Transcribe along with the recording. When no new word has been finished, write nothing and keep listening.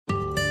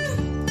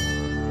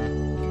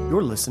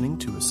You're listening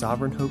to a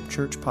Sovereign Hope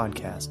Church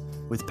podcast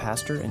with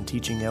pastor and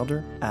teaching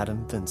elder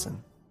Adam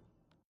Vinson.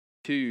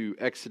 To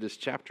Exodus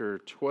chapter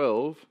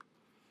 12.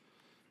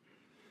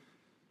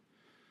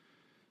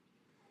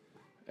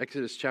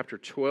 Exodus chapter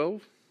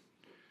 12.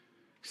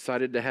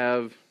 Excited to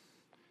have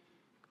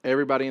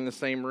everybody in the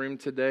same room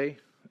today.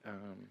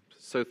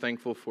 So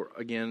thankful for,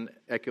 again,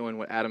 echoing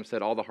what Adam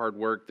said, all the hard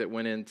work that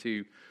went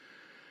into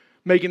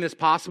making this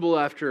possible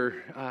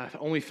after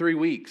only 3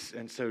 weeks.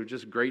 And so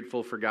just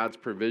grateful for God's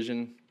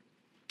provision.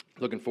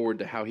 Looking forward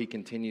to how He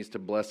continues to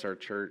bless our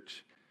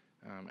church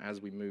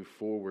as we move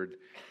forward.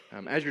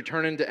 As you're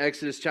turning to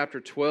Exodus chapter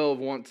 12,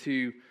 want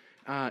to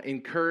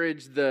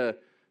encourage the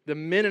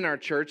men in our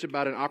church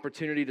about an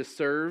opportunity to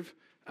serve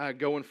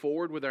going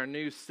forward with our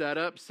new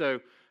setup.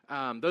 So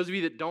those of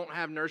you that don't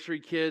have nursery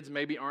kids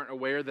maybe aren't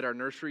aware that our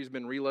nursery has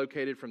been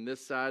relocated from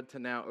this side to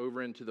now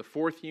over into the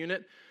 4th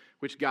unit,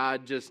 which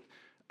God just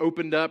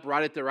opened up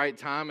right at the right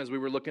time as we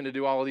were looking to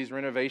do all of these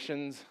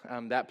renovations.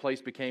 That place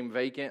became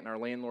vacant, and our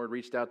landlord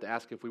reached out to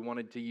ask if we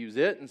wanted to use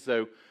it. And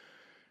so,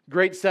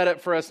 great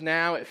setup for us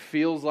now. It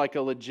feels like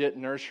a legit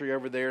nursery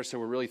over there, so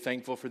we're really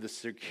thankful for the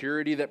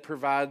security that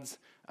provides.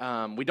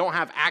 We don't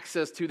have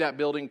access to that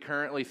building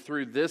currently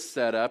through this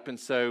setup, and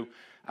so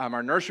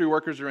our nursery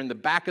workers are in the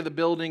back of the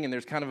building, and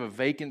there's kind of a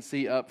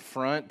vacancy up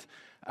front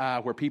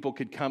where people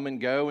could come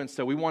and go. And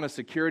so we want a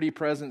security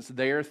presence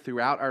there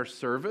throughout our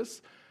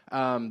service.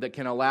 That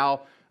can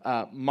allow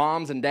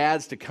moms and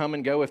dads to come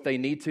and go if they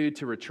need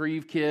to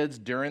retrieve kids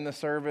during the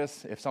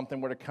service if something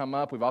were to come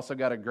up. We've also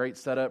got a great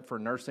setup for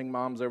nursing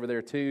moms over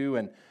there too.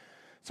 And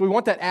so we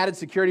want that added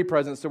security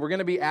presence. So we're going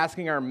to be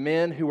asking our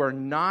men who are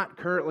not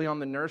currently on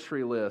the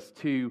nursery list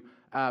to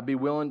be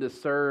willing to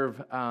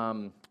serve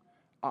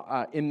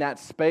in that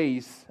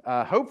space,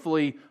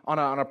 hopefully on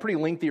a pretty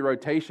lengthy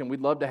rotation.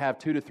 We'd love to have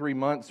 2 to 3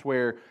 months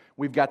where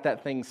we've got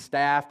that thing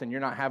staffed and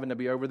you're not having to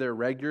be over there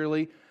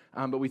regularly.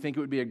 But we think it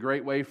would be a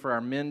great way for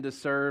our men to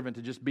serve and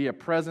to just be a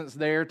presence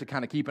there, to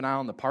kind of keep an eye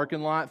on the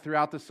parking lot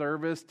throughout the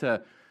service,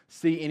 to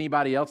see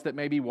anybody else that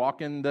may be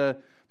walking the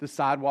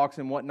sidewalks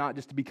and whatnot,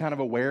 just to be kind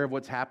of aware of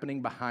what's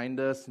happening behind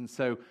us. And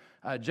so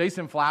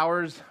Jason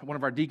Flowers, one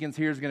of our deacons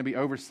here, is going to be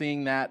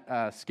overseeing that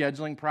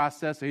scheduling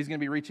process. So he's going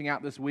to be reaching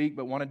out this week,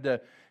 but wanted to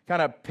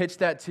kind of pitch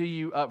that to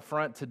you up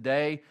front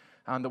today.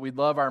 That we'd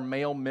love our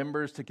male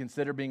members to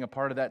consider being a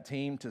part of that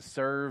team, to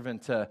serve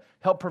and to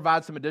help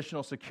provide some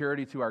additional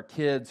security to our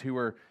kids who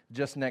are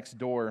just next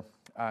door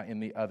in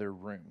the other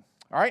room.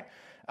 All right,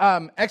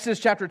 Exodus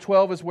chapter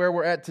 12 is where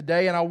we're at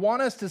today, and I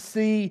want us to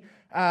see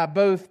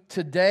both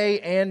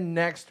today and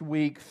next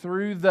week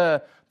through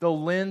the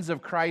lens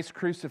of Christ's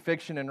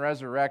crucifixion and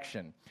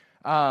resurrection.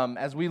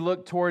 As we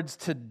look towards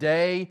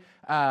today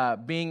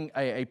being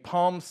a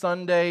Palm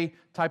Sunday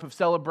type of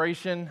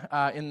celebration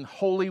in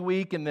Holy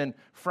Week, and then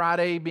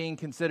Friday being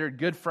considered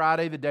Good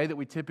Friday, the day that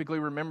we typically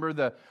remember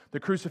the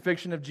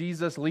crucifixion of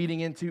Jesus, leading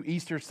into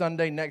Easter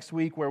Sunday next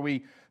week, where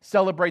we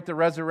celebrate the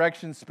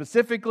resurrection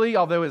specifically,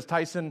 although as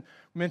Tyson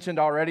mentioned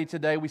already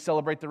today, we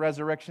celebrate the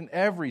resurrection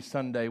every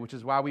Sunday, which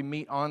is why we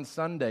meet on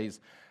Sundays.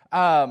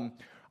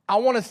 I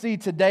want to see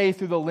today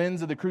through the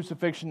lens of the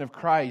crucifixion of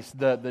Christ,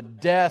 the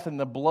death and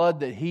the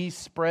blood that He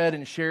spread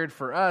and shared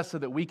for us so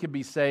that we could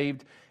be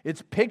saved.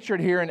 It's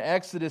pictured here in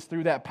Exodus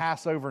through that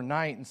Passover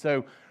night. And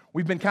so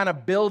we've been kind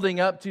of building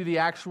up to the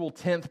actual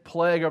 10th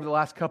plague over the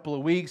last couple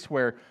of weeks,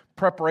 where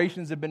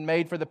preparations have been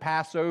made for the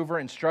Passover,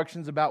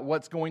 instructions about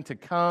what's going to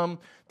come.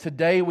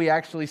 Today we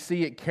actually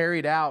see it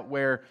carried out,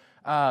 where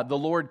the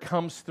Lord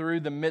comes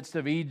through the midst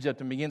of Egypt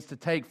and begins to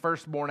take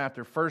firstborn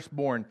after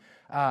firstborn,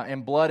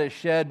 and blood is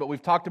shed. But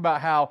we've talked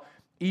about how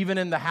even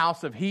in the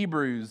house of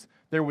Hebrews,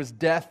 there was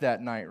death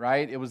that night,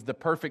 right? It was the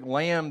perfect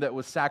lamb that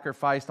was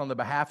sacrificed on the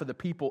behalf of the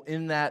people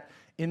in that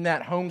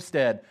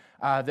homestead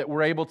that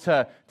were able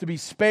to be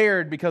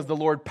spared because the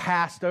Lord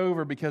passed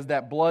over, because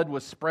that blood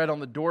was spread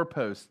on the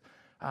doorpost.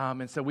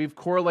 And so we've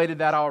correlated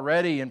that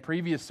already in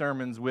previous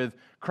sermons with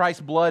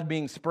Christ's blood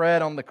being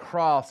spread on the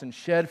cross and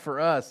shed for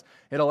us.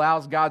 It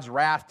allows God's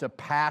wrath to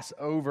pass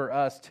over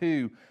us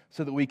too,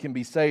 so that we can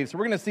be saved. So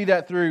we're going to see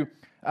that through,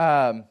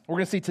 we're going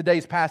to see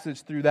today's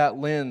passage through that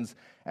lens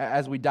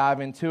as we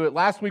dive into it.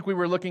 Last week we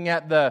were looking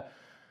at the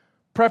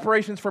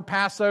preparations for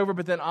Passover,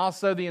 but then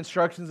also the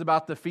instructions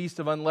about the Feast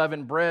of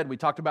Unleavened Bread. We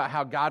talked about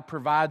how God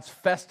provides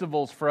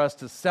festivals for us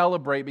to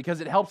celebrate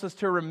because it helps us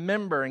to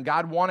remember, and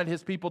God wanted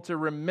His people to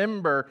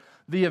remember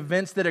the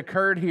events that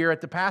occurred here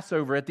at the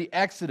Passover, at the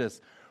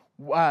Exodus,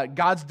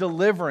 God's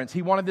deliverance.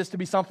 He wanted this to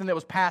be something that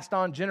was passed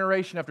on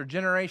generation after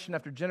generation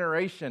after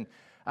generation.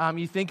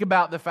 You think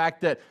about the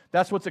fact that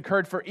that's what's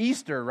occurred for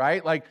Easter,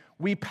 right? Like,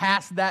 we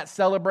pass that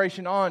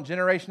celebration on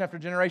generation after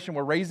generation.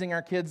 We're raising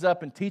our kids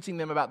up and teaching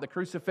them about the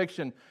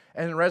crucifixion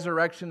and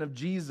resurrection of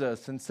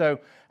Jesus. And so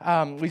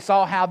we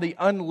saw how the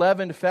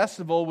unleavened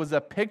festival was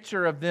a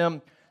picture of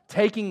them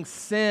taking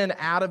sin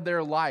out of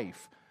their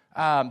life.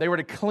 They were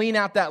to clean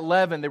out that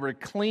leaven. They were to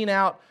clean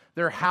out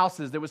their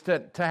houses. There was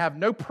to have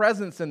no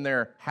presence in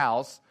their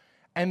house.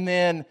 And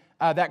then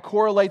that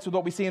correlates with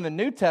what we see in the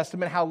New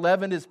Testament, how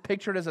leaven is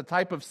pictured as a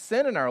type of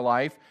sin in our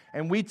life,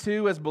 and we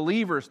too, as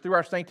believers, through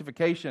our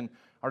sanctification,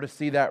 are to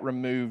see that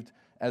removed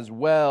as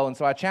well. And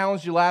so I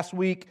challenged you last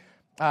week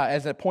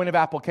as a point of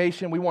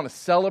application. We want to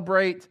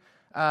celebrate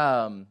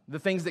the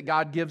things that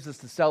God gives us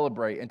to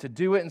celebrate, and to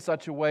do it in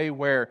such a way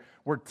where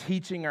we're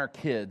teaching our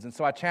kids. And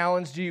so I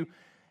challenged you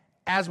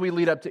as we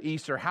lead up to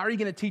Easter, how are you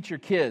going to teach your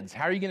kids?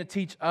 How are you going to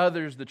teach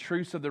others the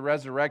truths of the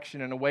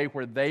resurrection in a way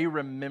where they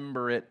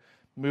remember it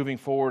moving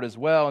forward as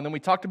well? And then we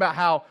talked about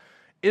how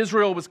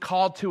Israel was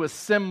called to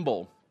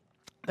assemble.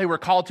 They were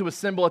called to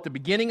assemble at the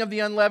beginning of the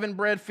unleavened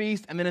bread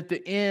feast, and then at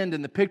the end,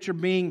 and the picture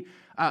being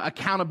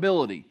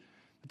accountability.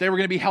 They were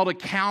going to be held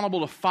accountable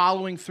to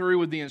following through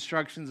with the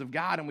instructions of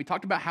God. And we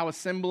talked about how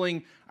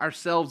assembling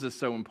ourselves is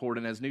so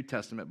important as New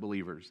Testament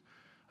believers.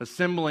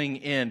 Assembling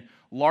in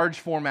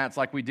large formats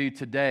like we do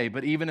today,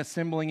 but even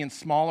assembling in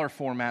smaller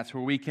formats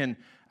where we can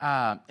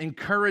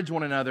encourage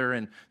one another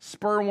and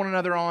spur one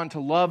another on to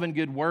love and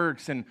good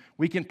works, and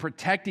we can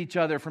protect each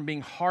other from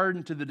being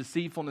hardened to the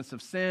deceitfulness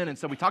of sin. And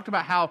so we talked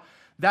about how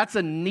that's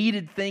a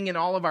needed thing in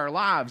all of our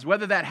lives.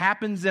 Whether that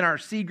happens in our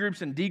C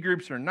groups and D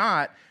groups or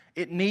not,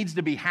 it needs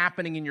to be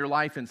happening in your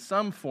life in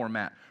some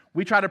format.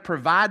 We try to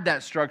provide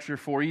that structure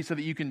for you so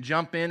that you can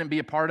jump in and be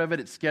a part of it.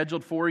 It's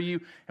scheduled for you,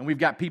 and we've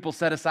got people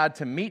set aside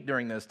to meet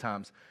during those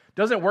times.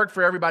 Doesn't work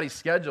for everybody's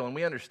schedule, and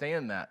we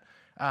understand that.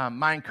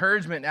 My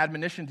encouragement and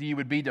admonition to you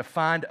would be to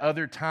find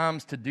other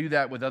times to do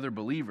that with other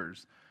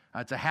believers,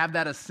 to have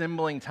that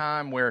assembling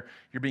time where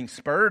you're being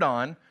spurred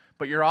on,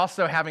 but you're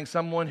also having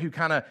someone who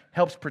kind of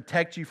helps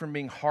protect you from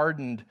being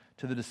hardened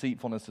to the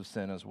deceitfulness of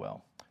sin as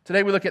well.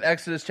 Today we look at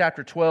Exodus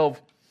chapter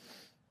 12,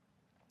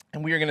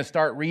 and we are going to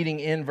start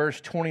reading in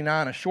verse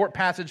 29, a short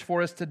passage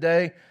for us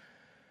today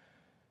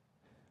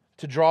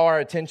to draw our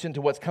attention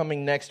to what's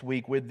coming next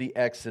week with the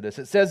Exodus.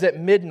 It says at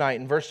midnight,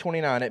 in verse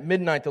 29, at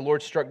midnight the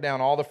Lord struck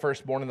down all the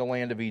firstborn in the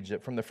land of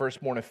Egypt, from the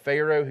firstborn of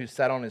Pharaoh who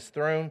sat on his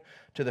throne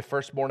to the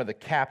firstborn of the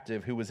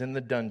captive who was in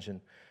the dungeon,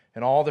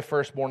 and all the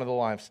firstborn of the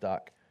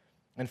livestock.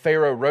 And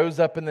Pharaoh rose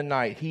up in the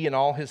night, he and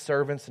all his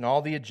servants and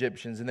all the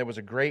Egyptians, and there was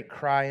a great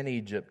cry in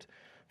Egypt,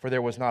 for there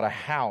was not a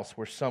house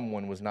where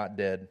someone was not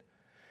dead.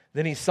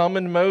 Then he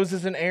summoned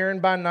Moses and Aaron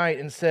by night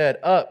and said,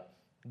 "Up,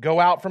 go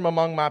out from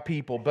among my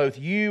people, both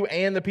you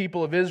and the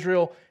people of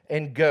Israel,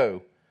 and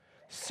go.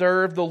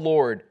 Serve the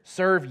Lord,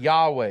 serve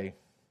Yahweh,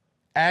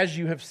 as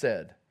you have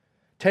said.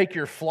 Take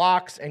your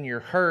flocks and your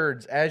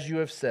herds, as you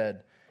have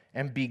said,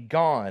 and be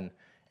gone,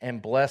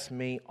 and bless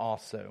me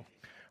also."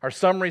 Our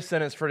summary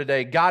sentence for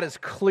today: God has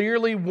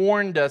clearly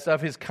warned us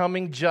of His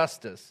coming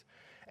justice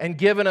and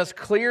given us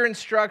clear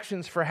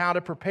instructions for how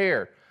to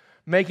prepare,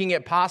 making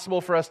it possible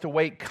for us to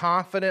wait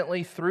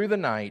confidently through the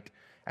night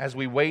as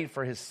we wait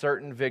for His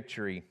certain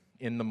victory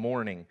in the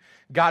morning.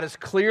 God has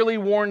clearly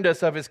warned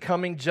us of His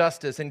coming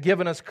justice and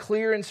given us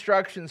clear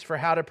instructions for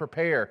how to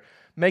prepare,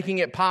 making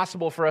it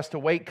possible for us to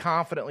wait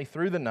confidently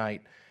through the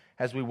night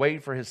as we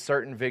wait for His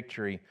certain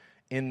victory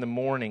in the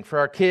morning. For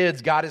our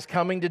kids, God is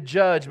coming to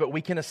judge, but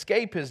we can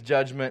escape His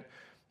judgment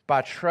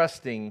by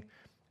trusting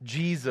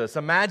Jesus.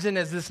 Imagine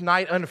as this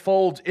night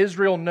unfolds,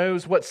 Israel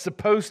knows what's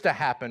supposed to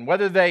happen.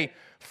 Whether they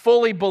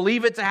fully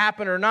believe it to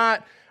happen or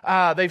not,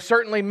 they've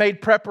certainly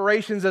made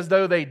preparations as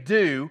though they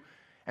do.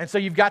 And so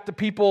you've got the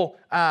people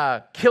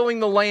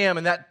killing the lamb,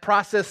 and that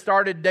process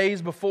started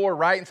days before,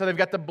 right? And so they've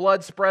got the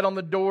blood spread on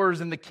the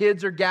doors, and the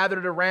kids are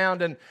gathered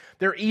around, and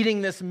they're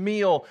eating this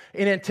meal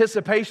in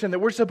anticipation that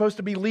we're supposed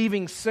to be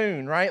leaving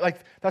soon, right? Like,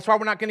 that's why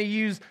we're not going to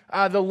use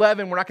the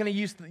leaven. We're not going to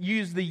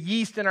use the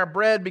yeast in our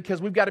bread,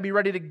 because we've got to be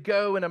ready to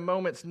go in a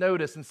moment's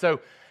notice. And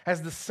so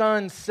as the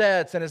sun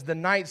sets and as the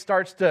night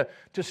starts to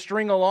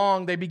string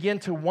along, they begin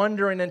to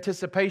wonder in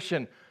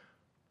anticipation,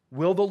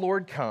 will the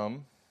Lord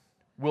come?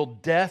 Will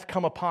death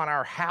come upon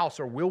our house,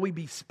 or will we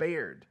be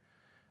spared?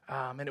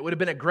 And it would have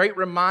been a great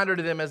reminder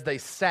to them as they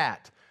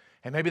sat.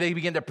 And maybe they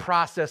begin to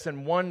process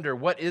and wonder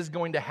what is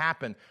going to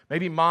happen.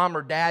 Maybe mom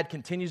or dad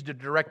continues to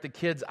direct the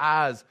kids'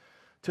 eyes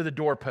to the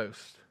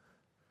doorpost.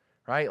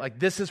 Right? Like,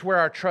 this is where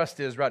our trust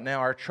is right now.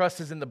 Our trust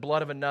is in the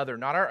blood of another,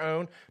 not our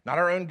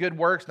own good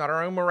works, not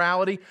our own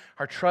morality.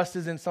 Our trust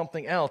is in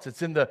something else.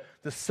 It's in the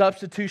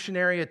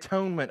substitutionary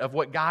atonement of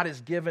what God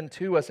has given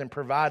to us and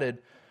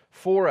provided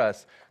for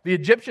us. The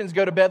Egyptians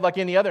go to bed like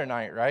any other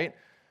night, right?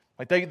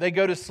 Like they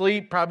go to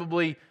sleep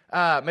probably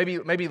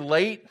maybe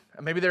late.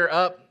 Maybe they're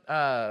up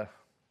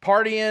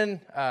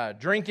partying,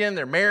 drinking.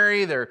 They're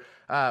merry. They're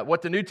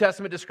what the New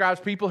Testament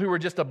describes people who were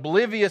just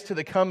oblivious to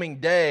the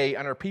coming day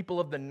and are people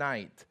of the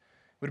night. It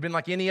would have been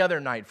like any other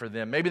night for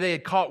them. Maybe they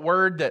had caught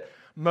word that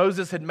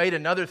Moses had made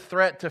another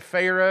threat to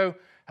Pharaoh.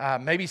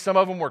 Maybe some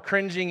of them were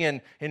cringing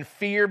in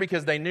fear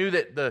because they knew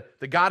that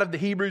the God of the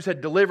Hebrews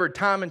had delivered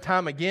time and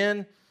time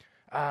again.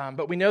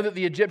 But we know that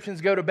the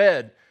Egyptians go to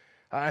bed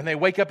and they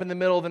wake up in the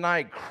middle of the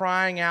night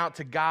crying out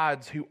to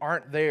gods who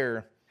aren't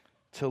there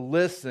to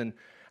listen.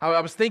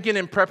 I was thinking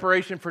in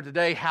preparation for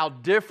today how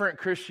different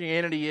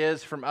Christianity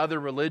is from other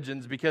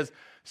religions, because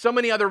so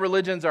many other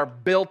religions are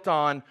built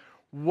on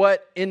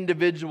what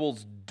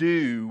individuals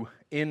do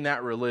in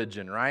that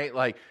religion, right?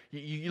 Like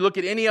you look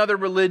at any other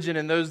religion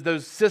and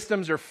those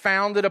systems are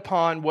founded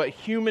upon what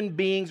human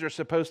beings are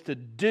supposed to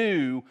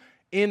do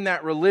in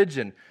that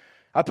religion.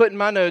 I put in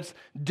my notes,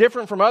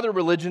 different from other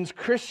religions,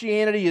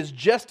 Christianity is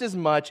just as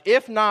much,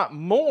 if not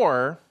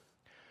more,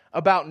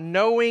 about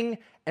knowing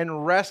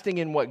and resting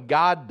in what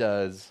God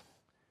does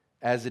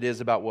as it is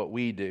about what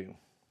we do.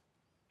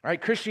 Right?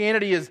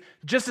 Christianity is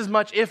just as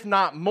much, if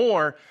not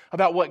more,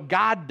 about what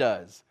God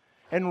does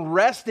and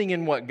resting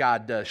in what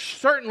God does.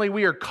 Certainly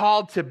we are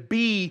called to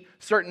be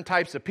certain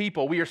types of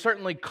people. We are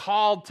certainly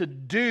called to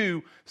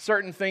do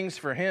certain things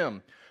for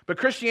Him. But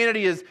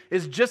Christianity is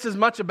just as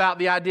much about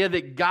the idea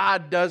that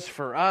God does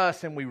for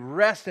us and we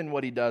rest in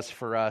what He does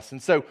for us.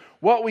 And so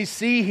what we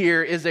see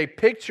here is a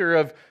picture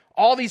of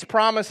all these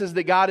promises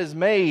that God has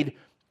made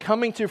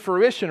coming to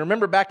fruition.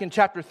 Remember back in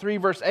chapter 3,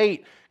 verse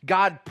 8,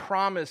 God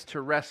promised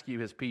to rescue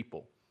His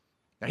people.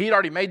 Now, He'd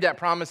already made that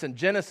promise in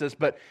Genesis,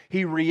 but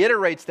He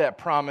reiterates that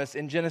promise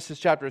in in Exodus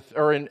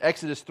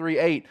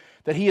 3:8,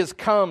 that He has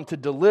come to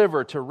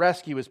deliver, to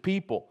rescue His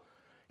people.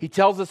 He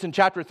tells us in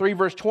chapter 3,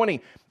 verse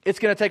 20, it's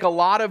going to take a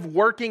lot of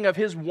working of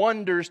His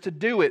wonders to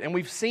do it. And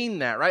we've seen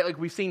that, right? Like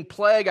we've seen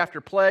plague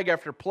after plague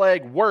after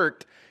plague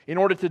worked in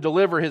order to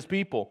deliver His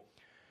people.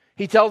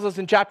 He tells us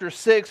in chapter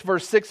 6,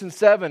 verse 6 and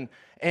 7,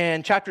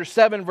 and chapter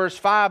 7, verse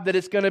 5, that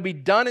it's going to be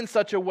done in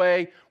such a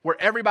way where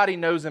everybody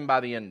knows Him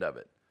by the end of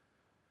it.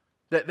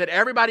 That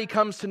everybody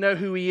comes to know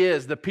who He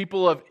is. The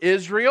people of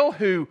Israel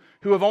who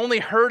have only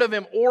heard of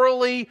Him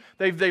orally,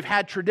 they've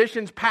had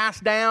traditions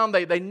passed down,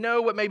 they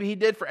know what maybe He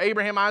did for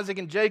Abraham, Isaac,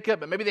 and Jacob,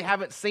 but maybe they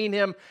haven't seen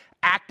Him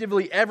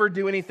actively ever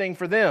do anything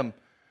for them.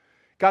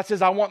 God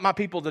says, I want my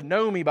people to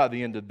know Me by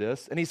the end of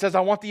this. And He says,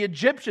 I want the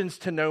Egyptians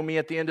to know Me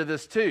at the end of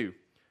this too.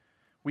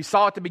 We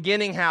saw at the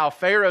beginning how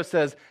Pharaoh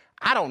says,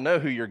 I don't know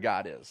who your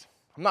God is.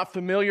 I'm not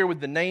familiar with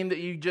the name that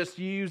you just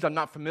used. I'm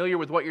not familiar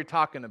with what you're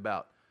talking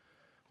about.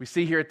 We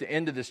see here at the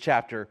end of this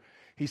chapter,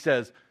 he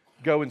says,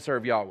 go and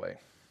serve Yahweh.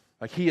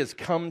 Like he has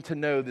come to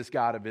know this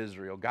God of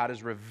Israel. God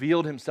has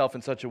revealed Himself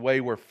in such a way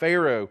where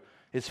Pharaoh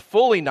is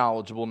fully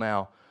knowledgeable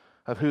now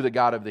of who the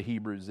God of the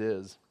Hebrews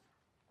is.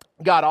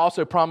 God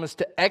also promised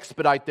to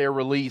expedite their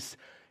release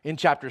in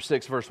chapter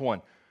 6, verse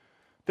 1.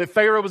 That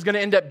Pharaoh was going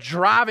to end up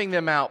driving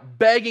them out,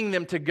 begging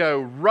them to go,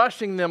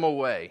 rushing them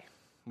away.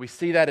 We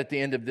see that at the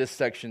end of this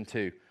section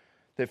too.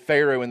 That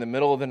Pharaoh in the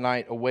middle of the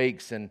night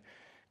awakes and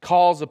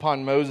calls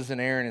upon Moses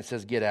and Aaron and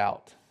says, get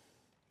out.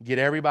 Get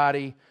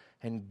everybody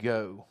and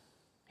go.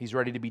 He's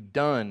ready to be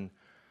done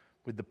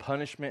with the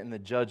punishment and the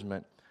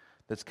judgment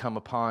that's come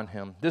upon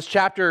him. This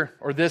chapter,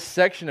 or this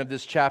section of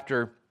this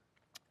chapter,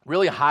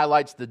 really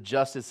highlights the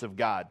justice of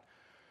God.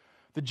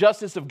 The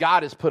justice of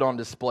God is put on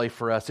display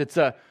for us. It's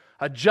a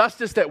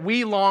justice that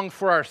we long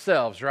for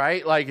ourselves,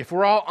 right? Like if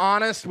we're all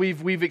honest,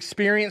 we've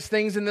experienced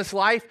things in this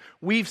life.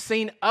 We've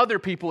seen other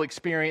people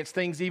experience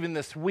things even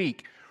this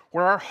week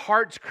where our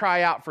hearts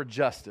cry out for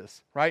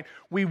justice, right?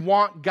 We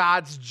want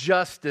God's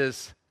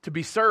justice to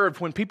be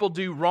served. When people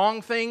do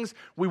wrong things,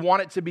 we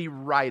want it to be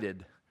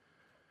righted,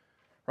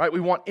 right? We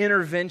want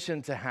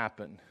intervention to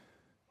happen.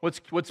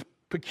 What's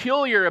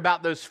peculiar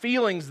about those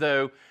feelings,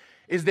 though,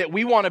 is that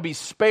we want to be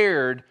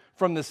spared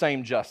from the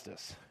same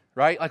justice,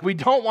 right? Like we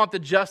don't want the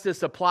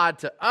justice applied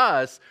to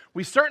us.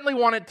 We certainly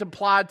want it to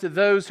apply to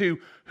those who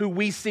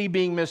we see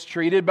being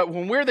mistreated. But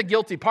when we're the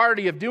guilty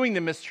party of doing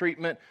the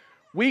mistreatment,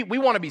 we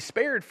want to be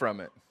spared from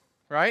it,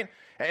 right?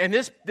 And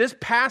this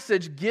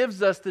passage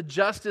gives us the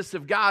justice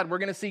of God. We're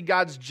going to see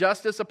God's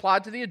justice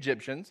applied to the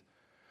Egyptians.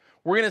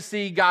 We're going to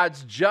see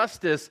God's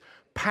justice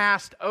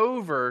passed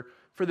over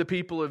for the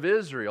people of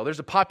Israel. There's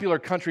a popular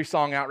country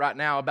song out right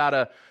now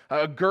about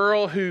a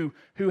girl who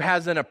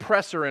has an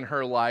oppressor in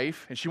her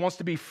life, and she wants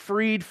to be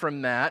freed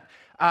from that.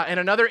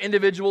 And another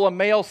individual, a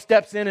male,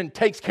 steps in and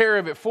takes care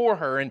of it for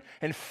her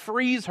and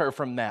frees her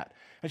from that.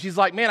 And she's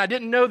like, man, I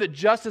didn't know that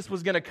justice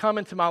was going to come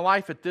into my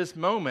life at this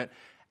moment.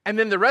 And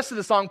then the rest of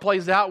the song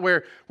plays out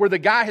where the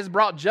guy has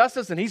brought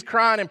justice and he's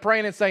crying and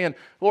praying and saying,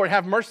 Lord,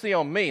 have mercy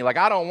on me. Like,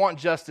 I don't want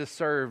justice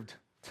served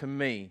to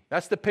me.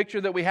 That's the picture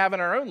that we have in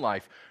our own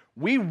life.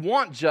 We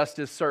want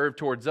justice served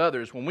towards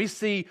others. When we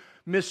see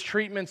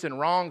mistreatments and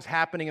wrongs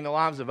happening in the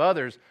lives of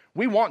others,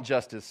 we want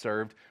justice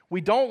served.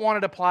 We don't want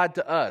it applied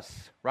to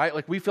us, right?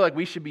 Like we feel like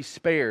we should be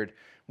spared.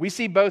 We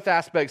see both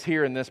aspects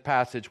here in this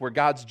passage where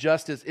God's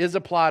justice is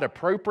applied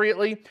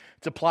appropriately,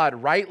 it's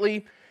applied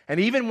rightly, and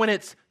even when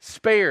it's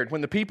spared, when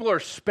the people are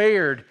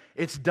spared,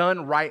 it's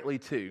done rightly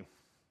too.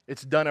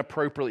 It's done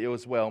appropriately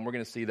as well, and we're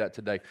going to see that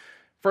today.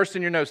 First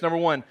in your notes, number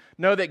one,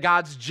 know that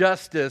God's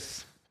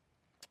justice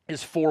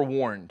is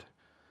forewarned.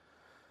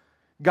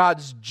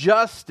 God's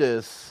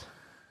justice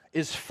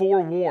is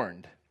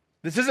forewarned.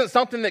 This isn't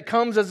something that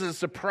comes as a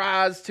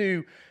surprise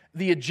to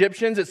the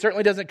Egyptians. It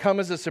certainly doesn't come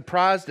as a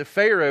surprise to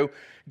Pharaoh.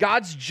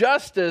 God's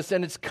justice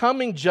and its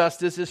coming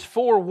justice is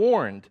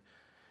forewarned.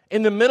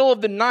 In the middle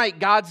of the night,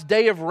 God's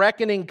day of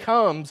reckoning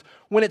comes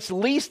when it's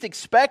least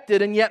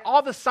expected, and yet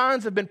all the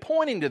signs have been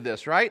pointing to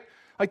this, right?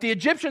 Like the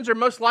Egyptians are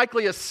most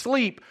likely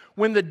asleep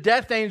when the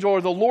death angel or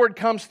the Lord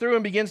comes through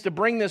and begins to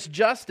bring this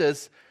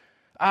justice.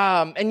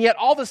 And yet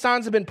all the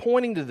signs have been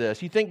pointing to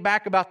this. You think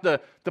back about the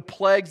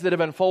plagues that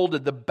have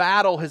unfolded. The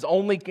battle has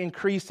only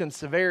increased in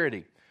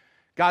severity.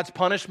 God's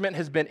punishment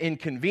has been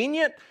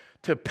inconvenient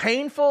to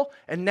painful,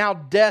 and now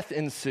death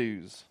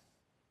ensues.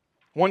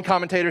 One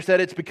commentator said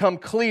it's become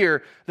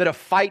clear that a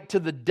fight to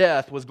the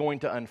death was going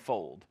to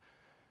unfold.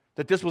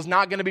 That this was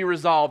not going to be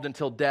resolved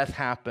until death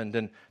happened.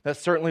 And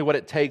that's certainly what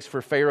it takes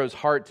for Pharaoh's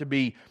heart to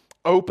be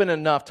open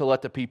enough to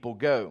let the people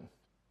go.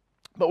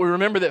 But we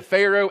remember that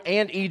Pharaoh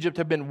and Egypt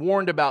have been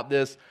warned about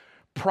this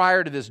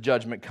prior to this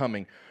judgment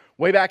coming.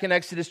 Way back in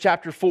Exodus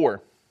chapter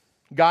 4,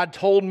 God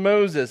told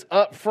Moses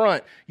up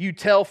front, you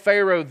tell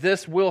Pharaoh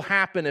this will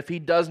happen if he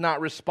does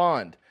not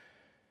respond.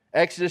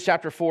 Exodus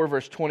chapter 4,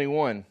 verse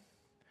 21.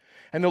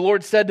 And the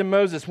Lord said to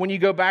Moses, when you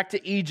go back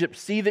to Egypt,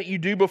 see that you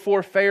do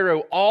before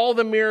Pharaoh all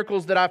the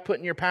miracles that I've put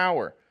in your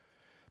power.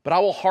 But I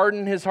will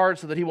harden his heart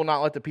so that he will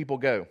not let the people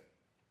go.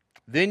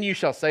 Then you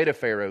shall say to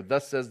Pharaoh,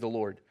 thus says the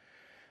Lord,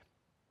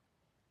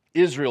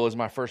 Israel is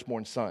my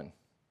firstborn son.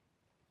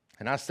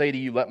 And I say to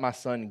you, let my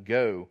son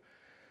go,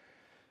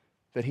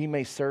 that he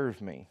may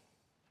serve me.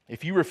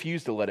 If you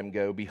refuse to let him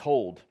go,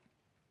 behold,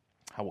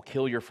 I will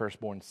kill your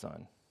firstborn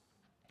son.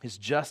 His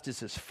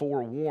justice is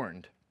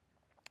forewarned.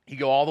 You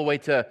go all the way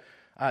to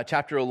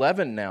chapter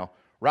 11 now,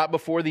 right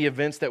before the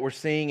events that we're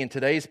seeing in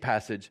today's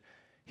passage.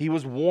 He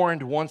was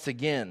warned once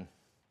again.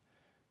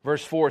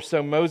 Verse 4,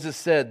 so Moses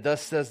said,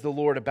 thus says the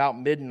Lord, about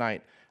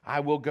midnight, I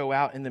will go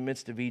out in the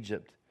midst of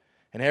Egypt.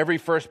 And every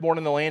firstborn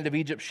in the land of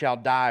Egypt shall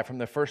die, from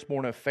the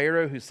firstborn of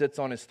Pharaoh who sits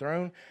on his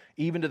throne,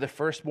 even to the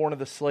firstborn of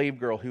the slave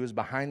girl who is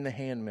behind the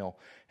handmill,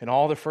 and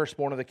all the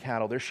firstborn of the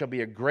cattle. There shall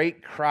be a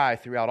great cry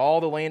throughout all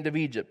the land of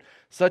Egypt,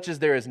 such as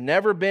there has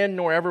never been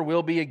nor ever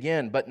will be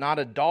again. But not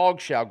a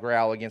dog shall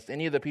growl against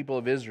any of the people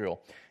of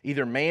Israel,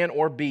 either man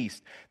or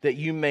beast, that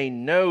you may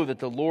know that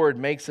the Lord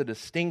makes a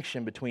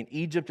distinction between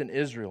Egypt and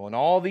Israel. And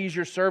all these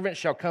your servants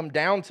shall come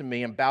down to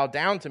me and bow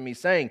down to me,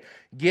 saying,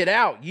 get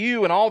out,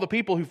 you and all the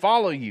people who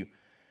follow you.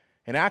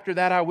 And after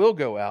that I will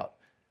go out.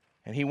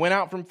 And he went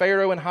out from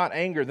Pharaoh in hot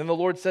anger. Then the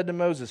Lord said to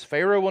Moses,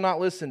 Pharaoh will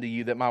not listen to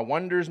you, that my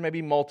wonders may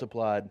be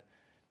multiplied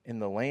in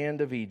the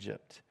land of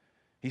Egypt.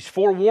 He's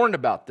forewarned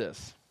about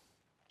this.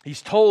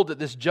 He's told that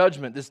this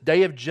judgment, this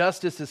day of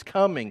justice is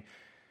coming,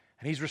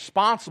 and he's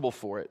responsible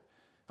for it.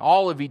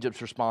 All of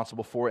Egypt's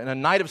responsible for it. And a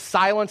night of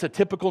silence, a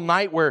typical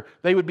night where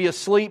they would be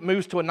asleep,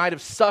 moves to a night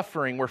of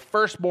suffering, where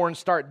firstborns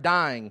start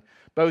dying,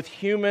 both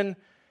human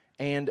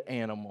and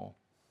animal.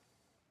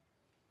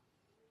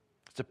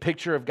 It's a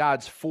picture of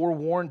God's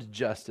forewarned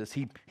justice.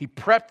 He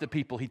prepped the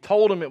people. He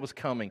told them it was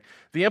coming.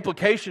 The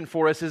implication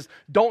for us is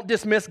don't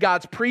dismiss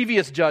God's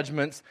previous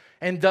judgments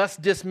and thus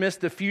dismiss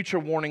the future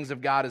warnings of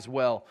God as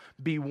well.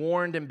 Be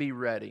warned and be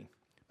ready.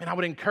 And I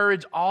would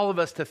encourage all of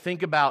us to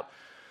think about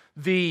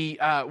the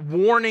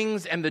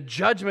warnings and the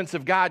judgments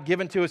of God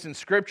given to us in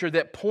Scripture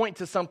that point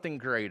to something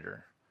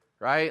greater,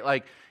 right?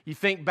 Like you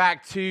think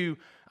back to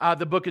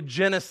the book of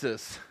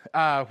Genesis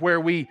where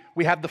we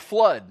have the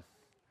flood,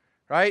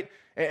 right?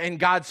 And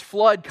God's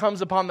flood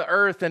comes upon the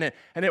earth and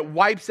it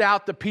wipes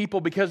out the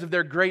people because of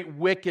their great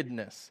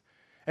wickedness.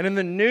 And in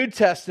the New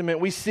Testament,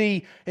 we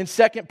see in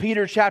 2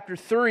 Peter chapter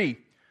 3,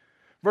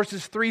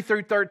 verses 3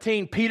 through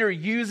 13, Peter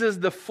uses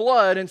the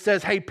flood and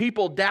says, hey,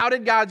 people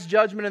doubted God's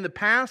judgment in the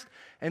past,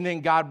 and then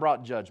God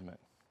brought judgment.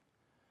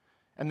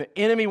 And the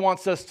enemy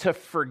wants us to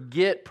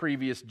forget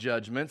previous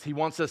judgments. He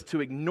wants us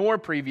to ignore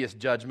previous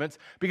judgments.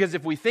 Because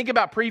if we think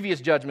about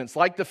previous judgments,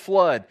 like the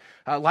flood,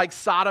 like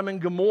Sodom and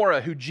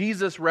Gomorrah, who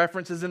Jesus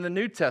references in the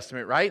New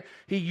Testament, right?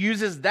 He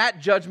uses that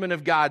judgment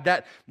of God,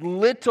 that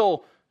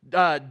little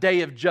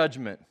day of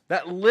judgment,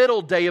 that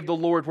little day of the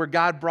Lord where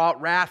God brought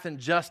wrath and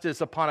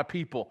justice upon a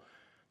people,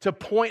 to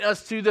point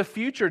us to the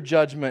future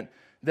judgment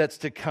that's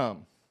to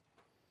come.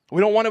 We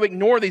don't want to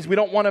ignore these. We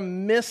don't want to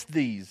miss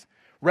these.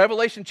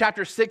 Revelation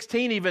chapter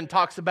 16 even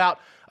talks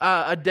about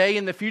a day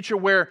in the future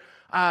where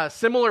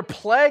similar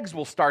plagues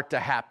will start to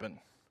happen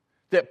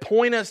that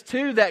point us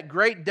to that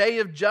great day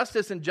of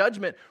justice and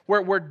judgment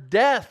where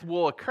death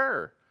will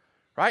occur,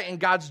 right? And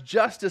God's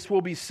justice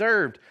will be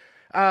served.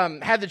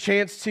 Had the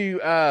chance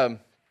to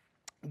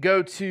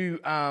go to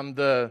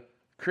the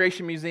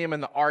Creation Museum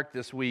and the Ark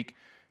this week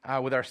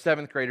with our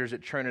 7th graders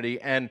at Trinity,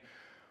 and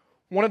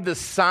one of the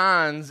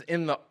signs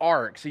in the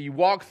ark, so you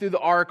walk through the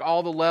ark,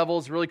 all the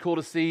levels, really cool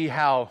to see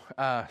how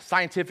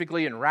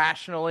scientifically and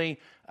rationally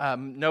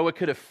Noah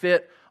could have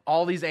fit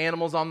all these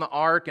animals on the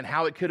ark and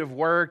how it could have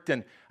worked.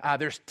 And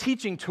there's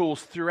teaching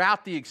tools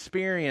throughout the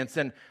experience.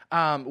 And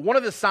one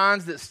of the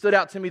signs that stood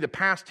out to me the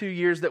past 2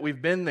 years that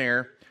we've been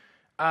there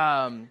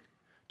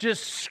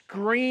just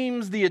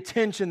screams the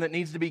attention that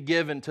needs to be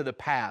given to the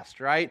past,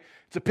 right?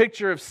 It's a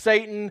picture of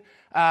Satan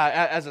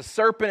as a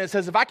serpent. It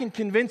says, if I can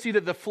convince you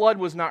that the flood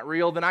was not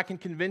real, then I can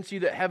convince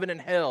you that heaven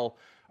and hell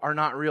are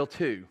not real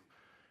too,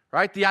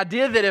 right? The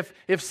idea that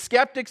if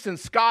skeptics and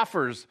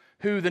scoffers,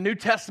 who the New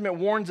Testament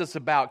warns us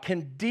about,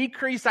 can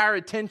decrease our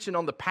attention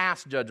on the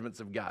past judgments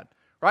of God,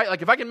 right?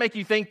 Like if I can make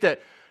you think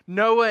that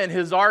Noah and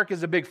his ark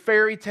is a big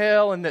fairy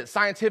tale and that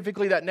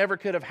scientifically that never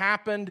could have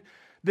happened,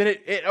 then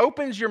it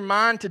opens your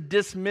mind to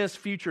dismiss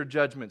future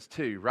judgments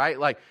too, right?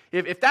 Like,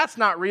 if that's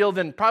not real,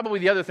 then probably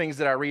the other things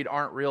that I read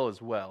aren't real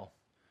as well.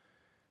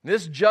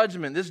 This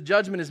judgment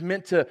is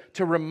meant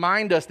to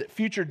remind us that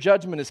future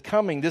judgment is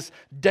coming. This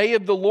day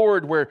of the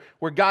Lord where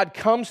God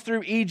comes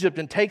through Egypt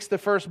and takes the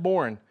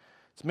firstborn.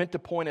 It's meant to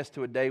point us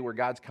to a day where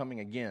God's coming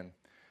again.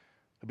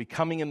 He'll be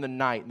coming in the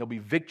night, and there'll be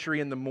victory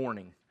in the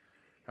morning.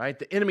 Right?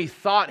 The enemy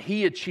thought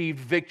he achieved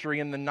victory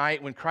in the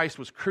night when Christ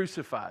was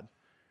crucified.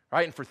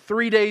 Right? And for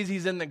 3 days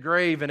he's in the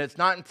grave, and it's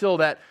not until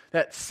that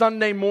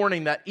Sunday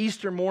morning, that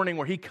Easter morning,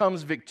 where he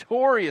comes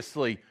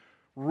victoriously,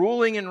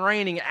 ruling and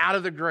reigning out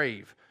of the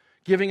grave,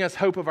 giving us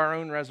hope of our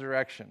own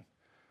resurrection.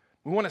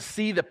 We want to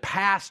see the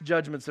past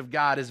judgments of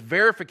God as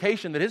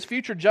verification that his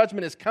future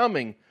judgment is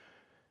coming.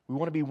 We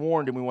want to be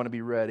warned and we want to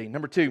be ready.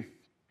 Number 2,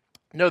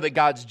 know that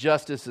God's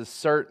justice is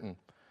certain.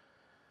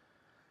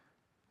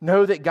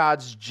 Know that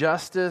God's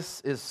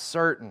justice is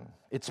certain.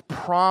 It's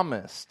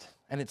promised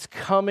and it's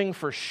coming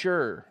for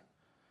sure.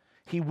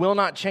 He will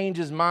not change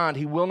his mind.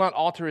 He will not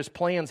alter his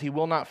plans. He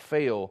will not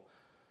fail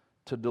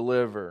to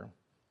deliver.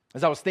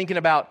 As I was thinking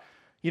about,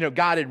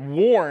 God had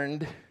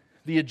warned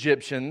the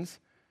Egyptians,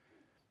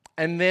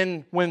 and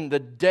then when the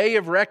day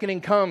of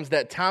reckoning comes,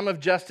 that time of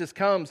justice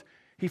comes,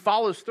 he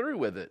follows through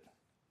with it.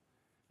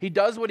 He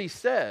does what he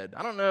said.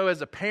 I don't know,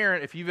 as a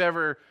parent, if you've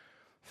ever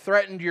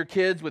threatened your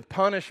kids with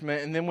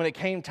punishment, and then when it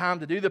came time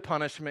to do the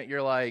punishment,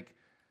 you're like,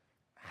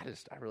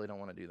 I really don't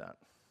want to do that.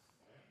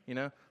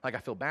 Like, I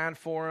feel bad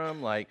for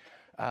them. Like,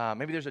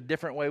 maybe there's a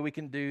different way we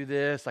can do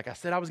this. Like, I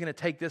said I was going to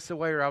take this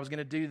away, or I was going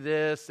to do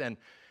this, and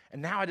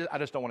now I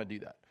just don't want to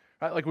do that.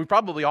 Right? Like, we've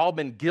probably all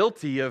been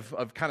guilty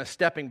of kind of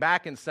stepping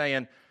back and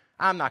saying,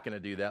 I'm not going to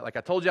do that. Like,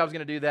 I told you I was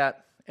going to do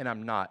that, and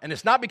I'm not. And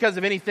it's not because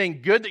of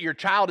anything good that your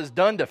child has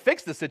done to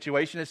fix the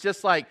situation. It's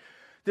just like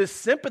this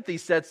sympathy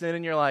sets in,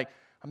 and you're like,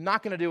 I'm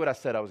not going to do what I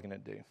said I was going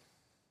to do.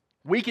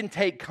 We can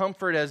take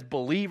comfort as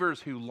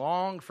believers who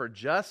long for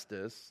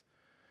justice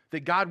that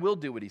God will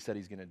do what he said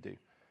he's going to do.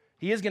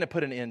 He is going to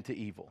put an end to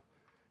evil.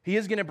 He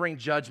is going to bring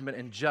judgment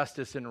and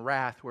justice and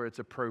wrath where it's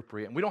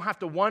appropriate. And we don't have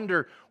to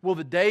wonder, will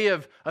the day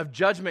of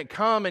judgment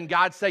come and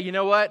God say, you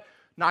know what?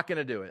 Not going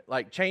to do it.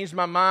 Like, changed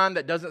my mind.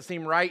 That doesn't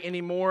seem right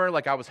anymore.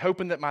 Like, I was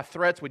hoping that my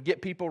threats would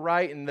get people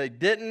right and they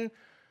didn't.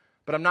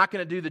 But I'm not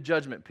going to do the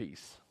judgment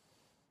piece.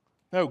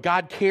 No,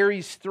 God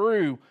carries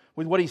through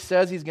with what he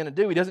says he's going to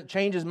do. He doesn't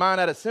change his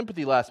mind out of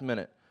sympathy last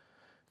minute.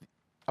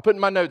 I put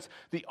in my notes,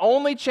 the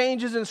only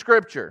changes in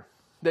Scripture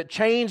that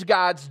change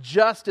God's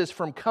justice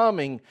from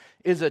coming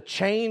is a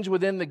change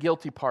within the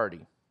guilty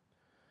party.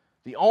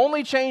 The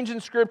only change in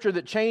Scripture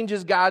that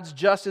changes God's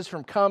justice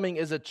from coming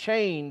is a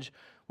change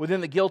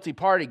within the guilty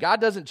party.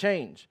 God doesn't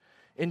change.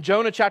 In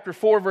Jonah chapter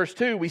 4, verse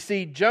 2, we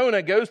see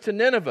Jonah goes to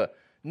Nineveh.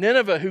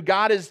 Nineveh, who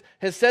God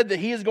has said that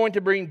he is going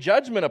to bring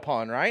judgment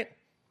upon, right?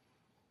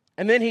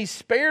 And then he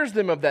spares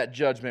them of that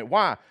judgment.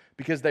 Why?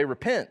 Because they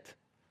repent.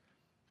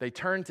 They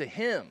turn to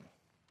him,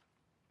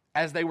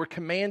 as they were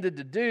commanded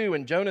to do.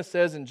 And Jonah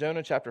says in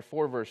Jonah chapter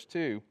 4, verse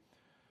 2,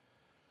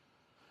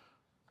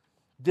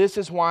 this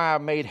is why I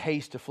made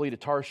haste to flee to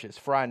Tarshish,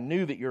 for I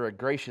knew that you're a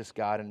gracious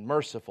God and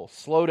merciful,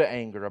 slow to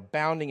anger,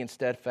 abounding in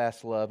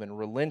steadfast love, and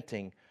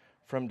relenting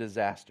from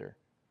disaster.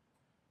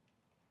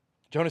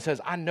 Jonah says,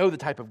 I know the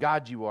type of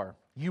God you are.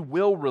 You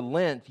will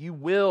relent. You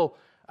will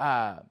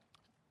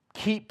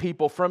keep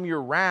people from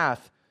your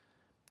wrath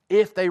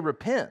if they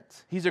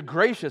repent. He's a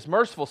gracious,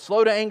 merciful,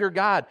 slow to anger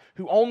God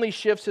who only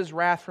shifts his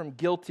wrath from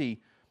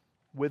guilty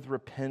with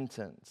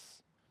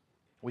repentance.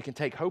 We can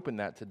take hope in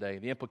that today.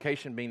 The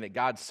implication being that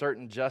God's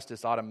certain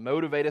justice ought to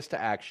motivate us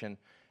to action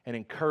and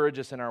encourage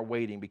us in our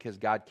waiting because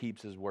God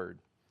keeps his word.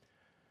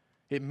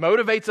 It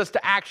motivates us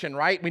to action,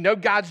 right? We know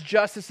God's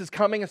justice is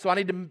coming, and so I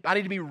need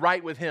to be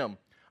right with him.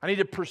 I need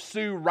to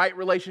pursue right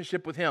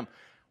relationship with him.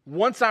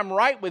 Once I'm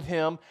right with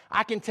him,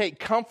 I can take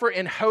comfort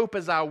and hope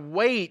as I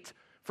wait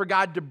for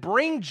God to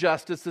bring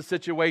justice to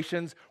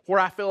situations where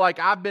I feel like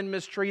I've been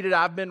mistreated,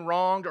 I've been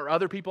wronged, or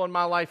other people in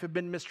my life have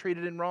been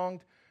mistreated and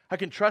wronged. I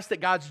can trust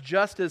that God's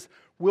justice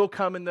will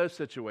come in those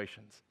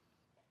situations.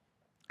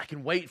 I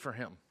can wait for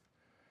him.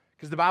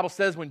 Because the Bible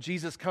says when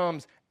Jesus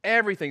comes,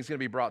 everything's going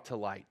to be brought to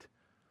light.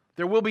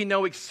 There will be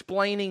no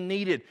explaining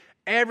needed.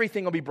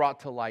 Everything will be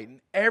brought to light,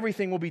 and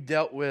everything will be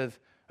dealt with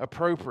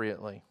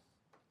appropriately.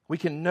 We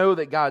can know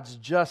that God's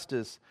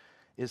justice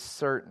is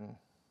certain.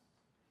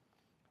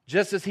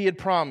 Just as he had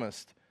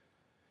promised,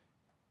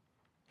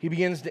 he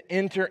begins to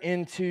enter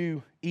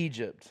into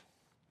Egypt.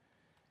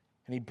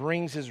 And he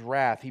brings his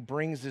wrath, he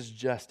brings his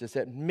justice.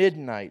 At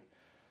midnight,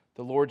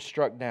 the Lord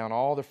struck down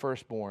all the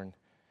firstborn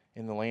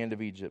in the land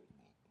of Egypt.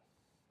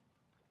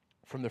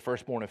 From the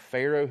firstborn of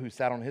Pharaoh who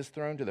sat on his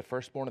throne to the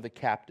firstborn of the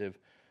captive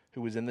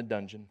who was in the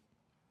dungeon.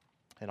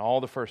 And all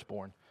the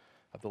firstborn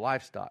of the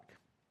livestock.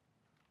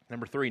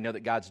 Number 3, know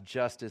that God's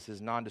justice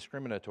is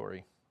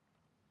non-discriminatory.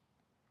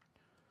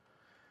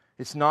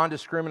 It's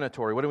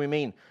non-discriminatory. What do we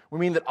mean? We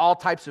mean that all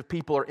types of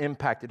people are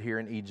impacted here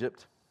in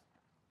Egypt.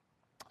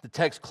 The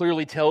text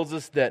clearly tells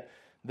us that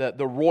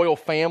The royal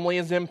family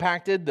is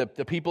impacted.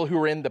 The people who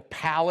are in the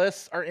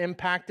palace are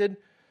impacted.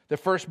 The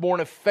firstborn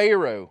of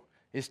Pharaoh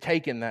is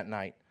taken that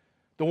night.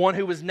 The one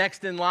who was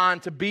next in line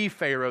to be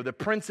Pharaoh, the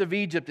prince of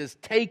Egypt, is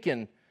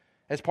taken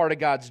as part of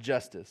God's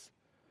justice.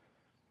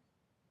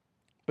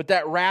 But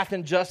that wrath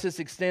and justice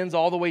extends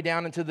all the way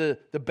down into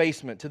the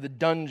basement, to the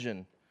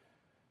dungeon,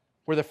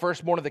 where the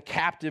firstborn of the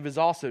captive is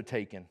also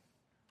taken,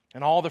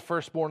 and all the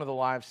firstborn of the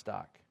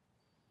livestock.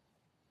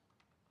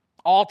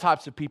 All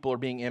types of people are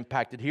being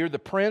impacted here. The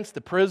prince, the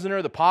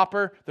prisoner, the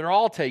pauper, they're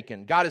all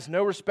taken. God is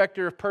no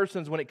respecter of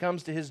persons when it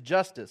comes to His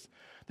justice.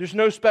 There's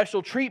no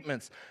special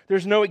treatments.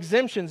 There's no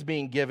exemptions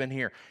being given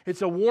here.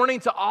 It's a warning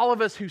to all of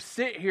us who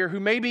sit here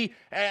who maybe,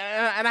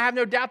 and I have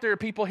no doubt there are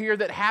people here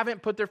that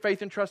haven't put their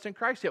faith and trust in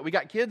Christ yet. We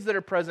got kids that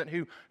are present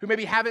who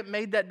maybe haven't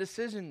made that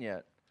decision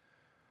yet.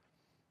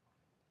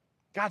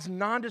 God's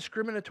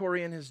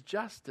non-discriminatory in His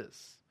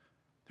justice.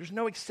 There's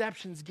no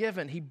exceptions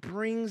given. He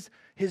brings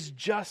His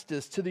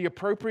justice to the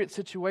appropriate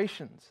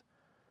situations.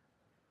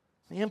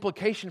 The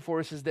implication for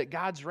us is that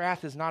God's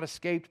wrath is not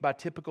escaped by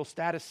typical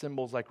status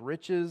symbols like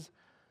riches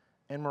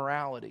and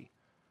morality.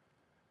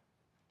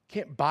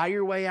 Can't buy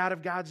your way out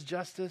of God's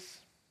justice.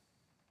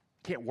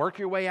 Can't work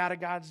your way out of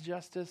God's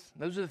justice.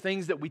 Those are the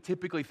things that we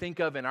typically think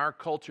of in our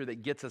culture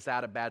that gets us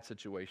out of bad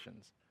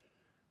situations,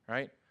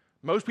 right?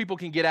 Most people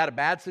can get out of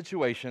bad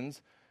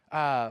situations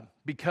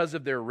because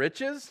of their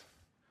riches,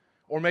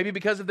 or maybe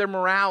because of their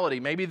morality.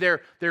 Maybe their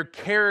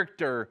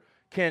character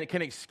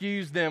can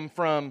excuse them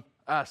from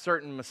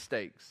certain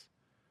mistakes.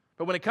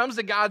 But when it comes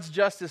to God's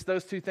justice,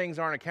 those two things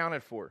aren't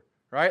accounted for,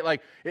 right?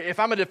 Like, if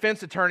I'm a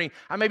defense attorney,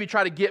 I maybe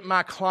try to get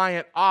my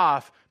client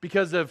off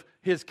because of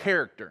his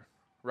character,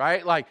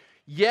 right? Like,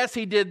 yes,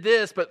 he did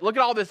this, but look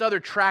at all this other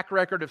track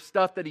record of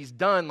stuff that he's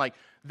done. Like,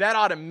 that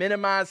ought to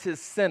minimize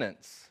his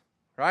sentence,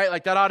 right?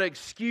 Like, that ought to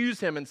excuse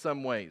him in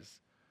some ways.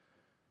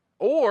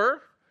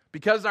 Or,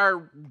 because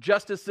our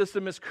justice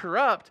system is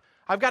corrupt,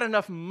 I've got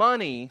enough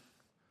money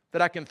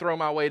that I can throw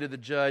my way to the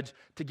judge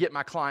to get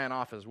my client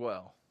off as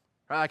well.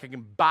 Right? Like,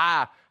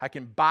 I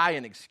can buy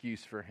an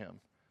excuse for him.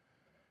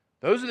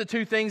 Those are the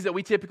two things that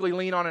we typically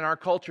lean on in our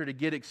culture to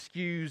get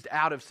excused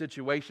out of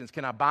situations.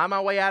 Can I buy my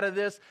way out of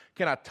this?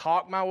 Can I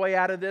talk my way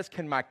out of this?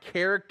 Can my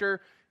character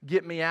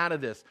get me out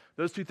of this?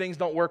 Those two things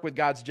don't work with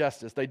God's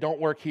justice. They don't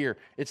work here.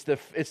 It's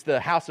the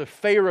house of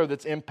Pharaoh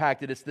that's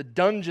impacted. It's the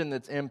dungeon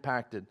that's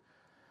impacted.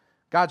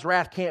 God's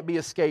wrath can't be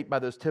escaped by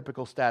those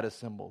typical status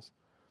symbols.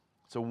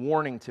 It's a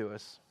warning to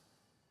us.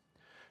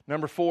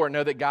 Number 4,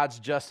 know that God's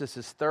justice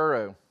is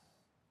thorough.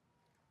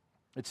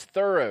 It's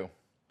thorough.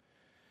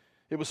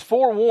 It was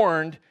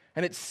forewarned,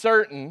 and it's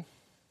certain.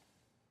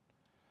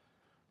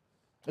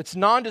 It's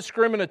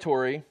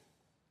non-discriminatory,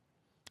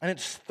 and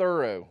it's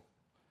thorough.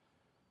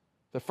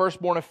 The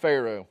firstborn of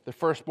Pharaoh, the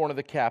firstborn of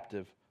the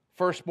captive,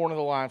 firstborn of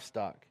the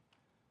livestock.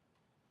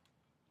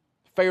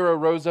 Pharaoh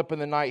rose up in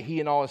the night, he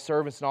and all his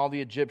servants and all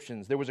the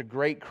Egyptians. There was a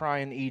great cry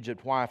in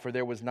Egypt. Why? For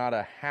there was not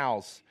a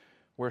house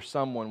where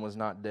someone was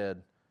not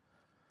dead.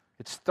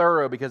 It's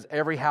thorough because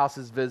every house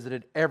is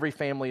visited, every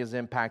family is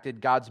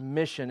impacted. God's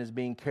mission is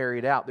being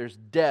carried out. There's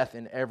death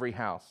in every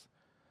house.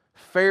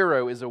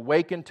 Pharaoh is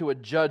awakened to a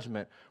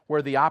judgment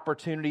where the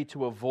opportunity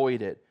to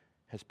avoid it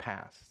has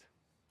passed.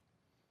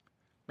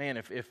 Man,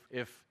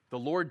 if the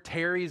Lord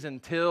tarries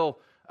until,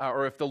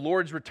 or if the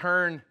Lord's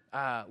return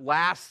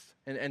lasts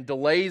and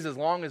delays as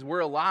long as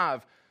we're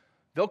alive,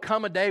 there'll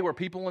come a day where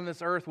people on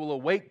this earth will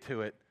awake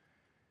to it,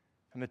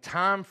 and the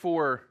time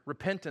for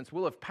repentance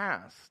will have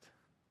passed.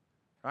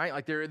 Right?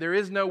 Like there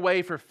is no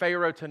way for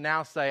Pharaoh to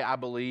now say, I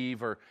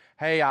believe, or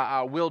hey,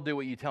 I will do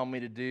what you tell me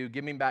to do.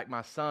 Give me back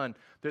my son.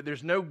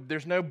 There's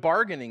no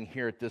bargaining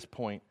here at this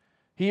point.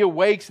 He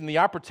awakes and the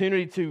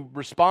opportunity to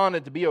respond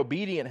and to be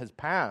obedient has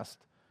passed.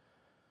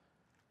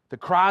 The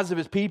cries of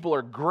his people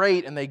are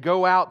great and they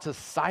go out to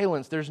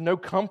silence. There's no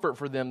comfort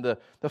for them.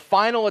 The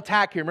final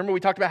attack here, remember we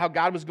talked about how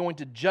God was going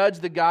to judge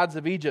the gods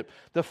of Egypt.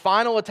 The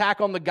final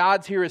attack on the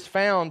gods here is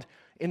found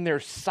in their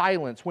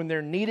silence. When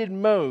they're needed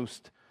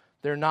most,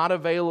 they're not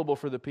available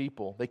for the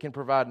people. They can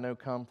provide no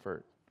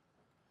comfort.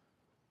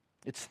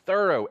 It's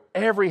thorough.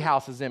 Every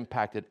house is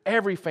impacted.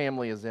 Every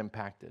family is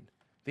impacted.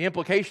 The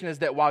implication is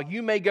that while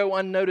you may go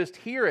unnoticed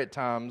here at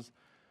times,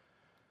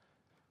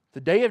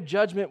 the day of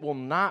judgment will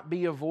not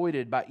be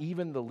avoided by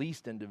even the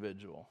least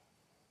individual.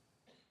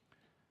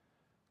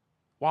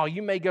 While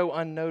you may go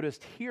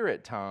unnoticed here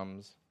at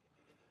times,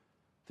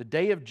 the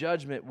day of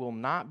judgment will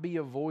not be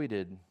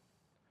avoided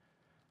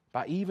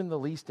by even the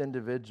least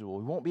individual.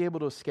 We won't be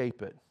able to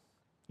escape it.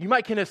 You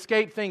might can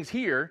escape things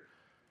here.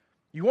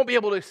 You won't be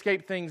able to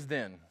escape things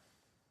then.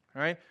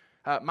 All right?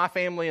 My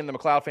family and the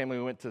McLeod family,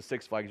 we went to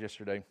Six Flags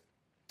yesterday,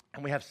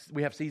 and we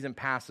have season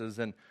passes.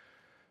 And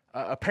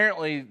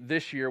apparently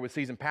this year with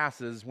season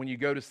passes, when you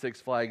go to Six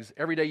Flags,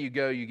 every day you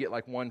go, you get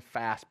like one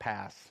fast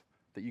pass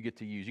that you get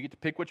to use. You get to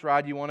pick which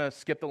ride you want to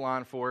skip the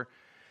line for.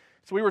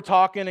 So we were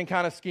talking and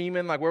kind of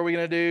scheming, like, what are we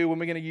going to do? When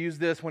are we going to use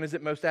this? When is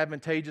it most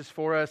advantageous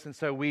for us? And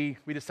so we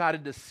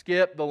decided to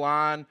skip the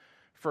line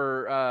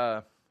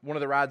for one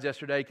of the rides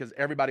yesterday because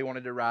everybody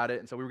wanted to ride it,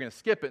 and so we were going to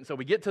skip it. And so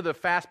we get to the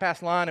Fast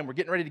Pass line, and we're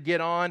getting ready to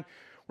get on.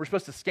 We're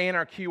supposed to scan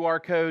our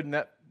QR code, and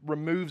that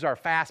removes our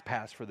Fast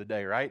Pass for the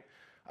day, right?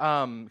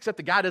 Except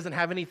the guy doesn't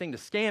have anything to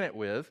scan it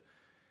with.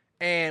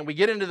 And we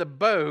get into the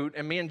boat,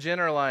 and me and Jen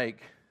are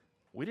like,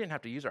 we didn't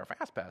have to use our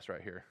Fast Pass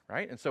right here,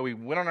 right? And so we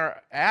went on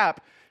our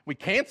app, we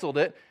canceled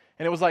it,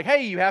 and it was like,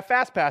 hey, you have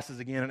Fast Passes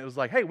again. And it was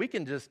like, hey, we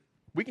can just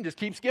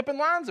keep skipping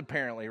lines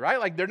apparently, right?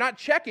 Like they're not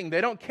checking, they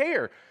don't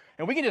care.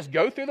 And we can just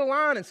go through the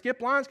line and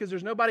skip lines because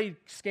there's nobody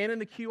scanning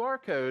the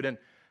QR code. And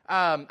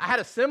I had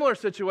a similar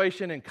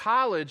situation in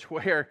college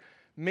where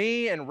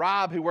me and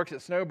Rob, who works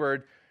at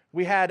Snowbird,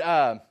 we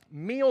had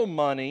meal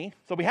money.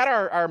 So we had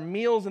our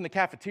meals in the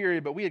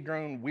cafeteria, but we had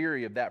grown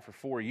weary of that for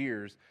 4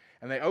 years.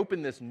 And they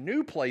opened this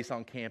new place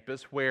on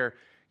campus where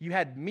you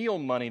had meal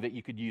money that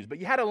you could use, but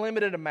you had a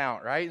limited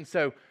amount, right? And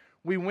so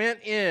we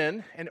went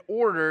in and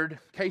ordered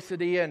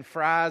quesadilla and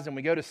fries, and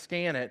we go to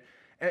scan it.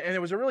 And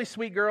there was a really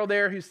sweet girl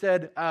there who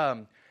said,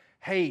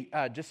 hey,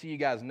 just so you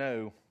guys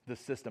know, the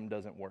system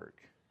doesn't work,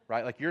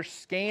 right? Like you're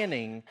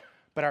scanning,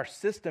 but our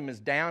system is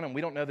down, and we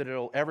don't know that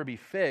it'll ever be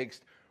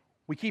fixed.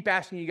 We keep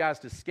asking you guys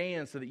to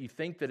scan so that you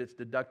think that it's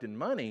deducting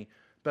money,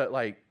 but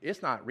like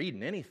it's not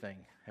reading anything.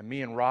 And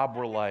me and Rob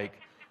were like,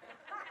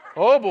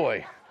 oh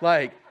boy,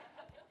 like,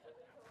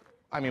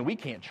 I mean, we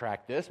can't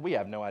track this. We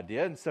have no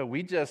idea. And so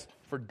we just,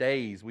 for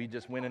days, we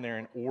just went in there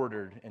and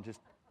ordered and just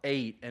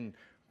ate and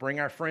bring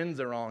our friends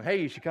along.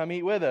 Hey, you should come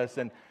eat with us.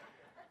 And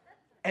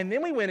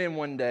then we went in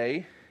one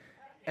day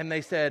and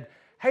they said,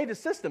 hey, the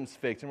system's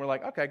fixed. And we're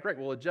like, okay, great,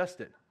 we'll adjust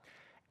it.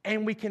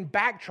 And we can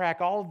backtrack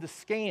all of the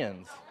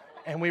scans.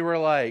 And we were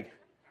like,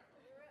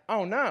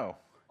 oh no.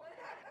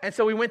 And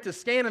so we went to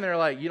scan and they're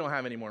like, you don't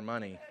have any more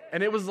money.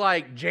 And it was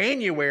like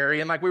January,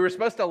 and like we were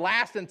supposed to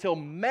last until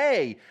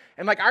May.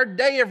 And like our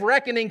day of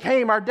reckoning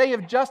came, our day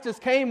of justice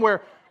came,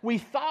 where we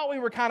thought we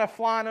were kind of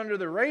flying under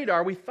the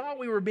radar. We thought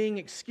we were being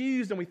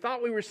excused, and we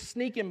thought we were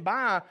sneaking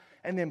by.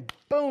 And then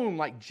boom,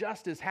 like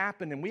justice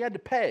happened, and we had to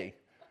pay.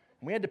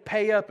 And we had to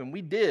pay up, and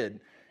we did.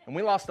 And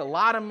we lost a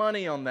lot of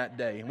money on that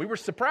day. And we were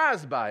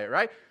surprised by it,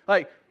 right?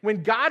 Like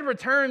when God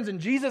returns and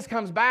Jesus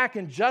comes back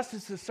and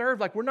justice is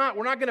served, like we're not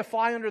going to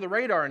fly under the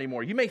radar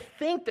anymore. You may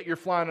think that you're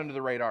flying under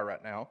the radar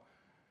right now.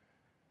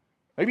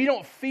 Maybe you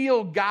don't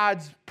feel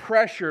God's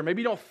pressure.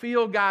 Maybe you don't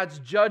feel God's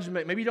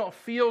judgment. Maybe you don't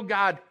feel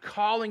God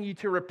calling you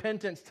to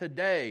repentance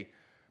today.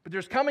 But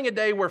there's coming a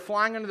day where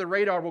flying under the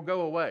radar will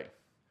go away.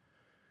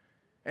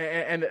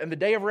 And the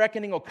day of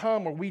reckoning will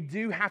come where we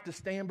do have to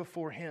stand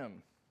before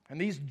Him. And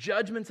these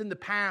judgments in the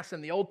past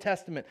and the Old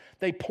Testament,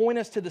 they point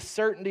us to the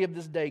certainty of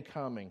this day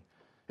coming.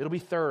 It'll be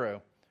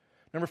thorough.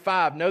 Number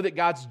 5, know that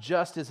God's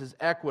justice is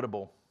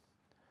equitable.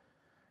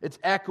 It's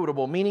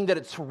equitable, meaning that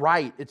it's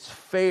right, it's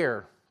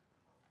fair,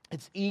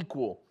 it's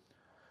equal.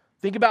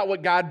 Think about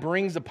what God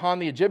brings upon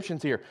the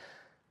Egyptians here.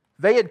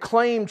 They had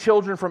claimed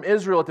children from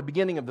Israel at the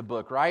beginning of the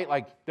book, right?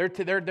 Like they're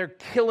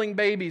killing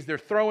babies, they're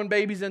throwing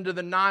babies into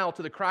the Nile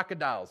to the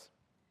crocodiles.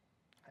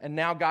 And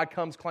now God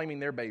comes claiming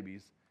their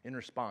babies in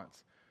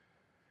response.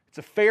 It's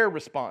a fair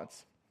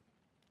response.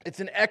 It's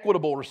an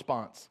equitable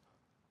response.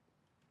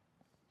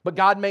 But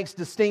God makes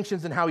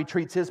distinctions in how He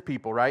treats His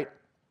people, right?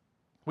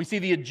 We see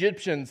the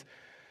Egyptians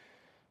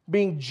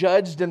being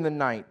judged in the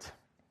night.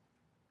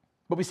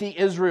 But we see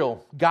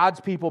Israel, God's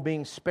people,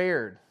 being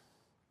spared.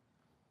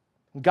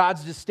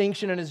 God's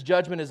distinction and His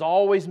judgment is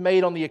always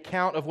made on the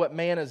account of what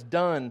man has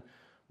done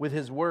with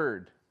His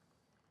word.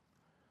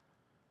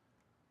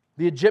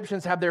 The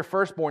Egyptians have their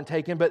firstborn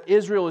taken, but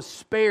Israel is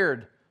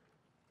spared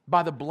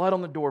by the blood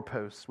on the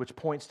doorposts, which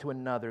points to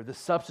another, the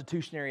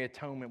substitutionary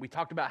atonement. We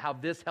talked about how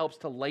this helps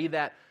to lay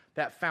that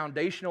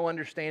foundational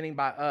understanding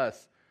by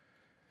us,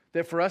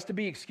 that for us to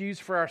be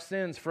excused for our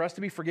sins, for us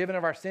to be forgiven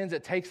of our sins,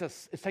 it takes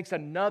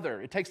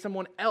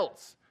someone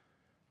else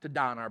to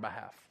die on our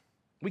behalf.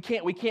 We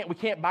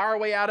can't buy our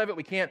way out of it.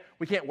 We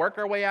can't work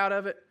our way out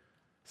of it.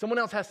 Someone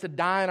else has to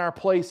die in our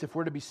place if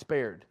we're to be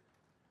spared.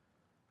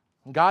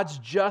 God's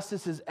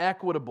justice is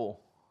equitable,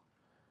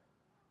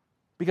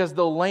 because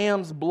the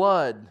Lamb's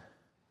blood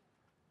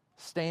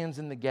stands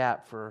in the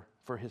gap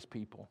for His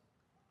people.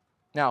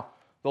 Now,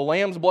 the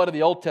Lamb's blood of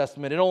the Old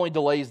Testament, it only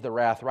delays the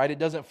wrath, right? It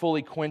doesn't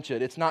fully quench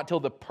it. It's not till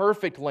the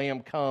perfect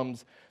Lamb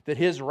comes that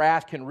His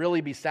wrath can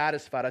really be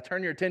satisfied. I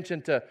turn your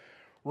attention to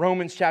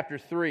Romans chapter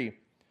 3.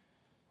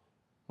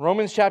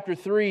 Romans chapter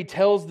 3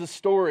 tells the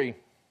story,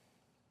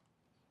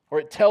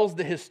 or it tells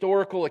the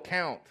historical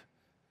account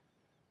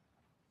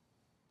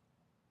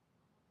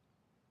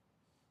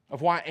of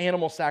why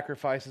animal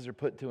sacrifices are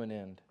put to an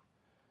end.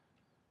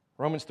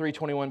 Romans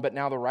 3:21, but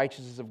now the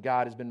righteousness of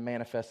God has been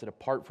manifested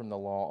apart from the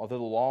law, although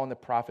the law and the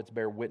prophets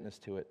bear witness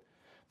to it.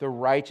 The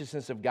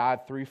righteousness of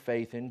God through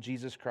faith in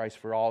Jesus Christ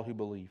for all who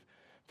believe.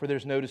 For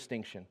there's no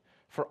distinction.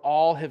 For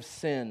all have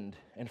sinned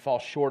and fall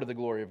short of the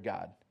glory of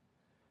God,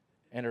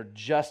 and are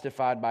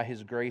justified by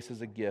His grace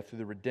as a gift through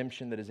the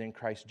redemption that is in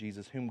Christ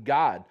Jesus, whom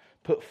God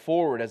put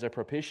forward as a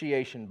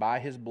propitiation by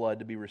His blood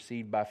to be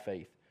received by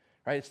faith.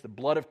 Right? It's the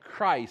blood of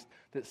Christ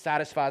that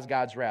satisfies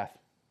God's wrath.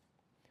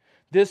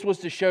 This was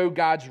to show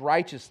God's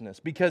righteousness,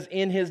 because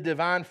in His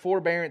divine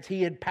forbearance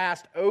He had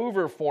passed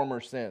over former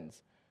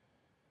sins.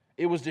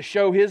 It was to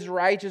show His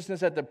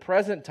righteousness at the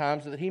present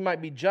time, so that He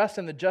might be just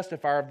and the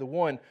justifier of the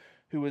one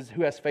who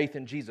has faith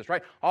in Jesus,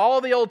 right?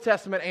 All the Old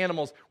Testament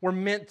animals were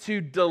meant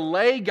to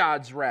delay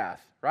God's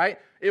wrath, right?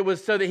 It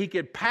was so that He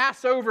could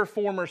pass over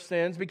former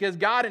sins, because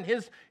God in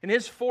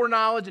His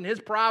foreknowledge and His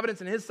providence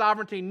and His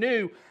sovereignty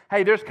knew,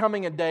 hey, there's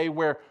coming a day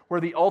where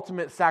the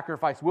ultimate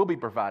sacrifice will be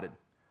provided.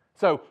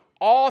 So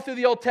all through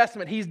the Old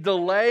Testament, He's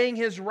delaying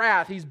His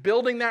wrath. He's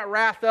building that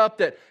wrath up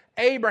that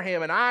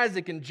Abraham and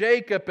Isaac and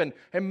Jacob and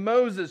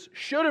Moses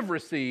should have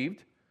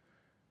received.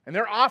 And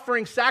they're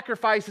offering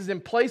sacrifices in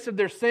place of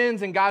their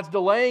sins, and God's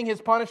delaying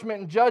His punishment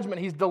and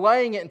judgment. He's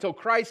delaying it until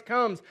Christ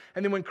comes.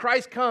 And then when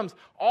Christ comes,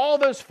 all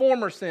those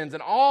former sins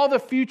and all the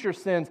future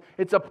sins,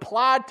 it's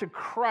applied to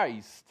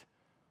Christ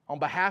on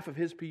behalf of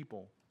His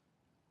people.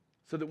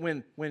 So that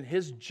when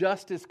His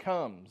justice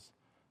comes,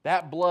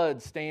 that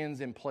blood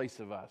stands in place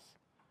of us.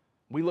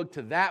 We look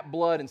to that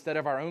blood instead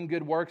of our own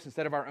good works,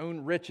 instead of our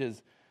own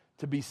riches,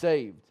 to be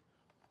saved.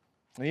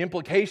 And the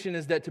implication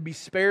is that to be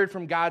spared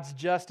from God's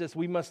justice,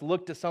 we must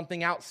look to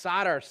something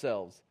outside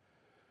ourselves,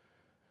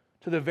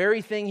 to the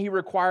very thing He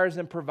requires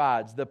and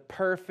provides, the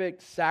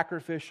perfect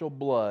sacrificial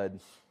blood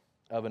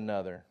of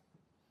another.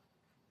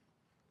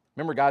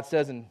 Remember, God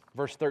says in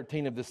verse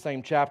 13 of this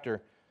same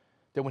chapter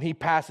that when He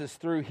passes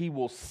through, He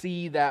will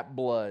see that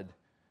blood,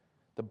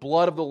 the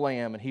blood of the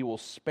Lamb, and He will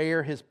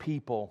spare His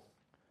people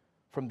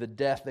from the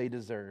death they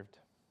deserved.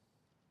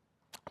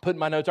 I put in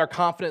my notes, our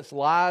confidence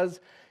lies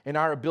in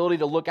our ability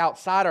to look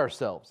outside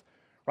ourselves.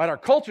 Right? Our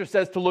culture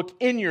says to look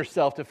in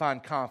yourself to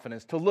find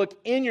confidence, to look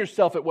in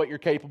yourself at what you're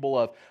capable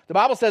of. The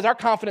Bible says our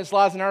confidence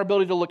lies in our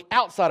ability to look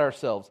outside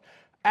ourselves,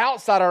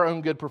 outside our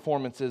own good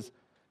performances,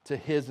 to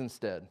His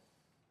instead.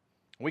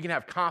 We can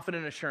have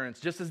confident assurance,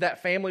 just as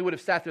that family would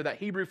have sat there, that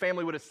Hebrew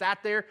family would have sat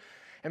there,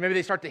 and maybe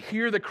they start to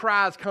hear the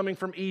cries coming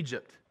from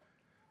Egypt.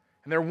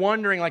 And they're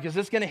wondering, like, is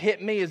this going to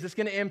hit me? Is this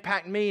going to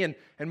impact me? And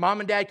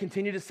mom and dad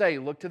continue to say,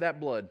 look to that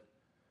blood.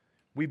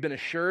 We've been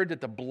assured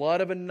that the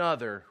blood of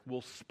another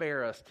will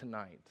spare us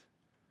tonight.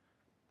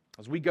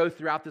 As we go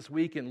throughout this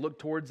week and look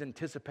towards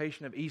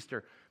anticipation of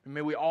Easter,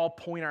 may we all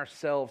point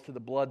ourselves to the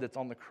blood that's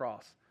on the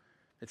cross.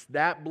 It's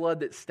that blood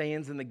that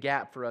stands in the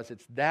gap for us.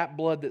 It's that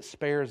blood that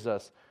spares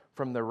us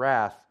from the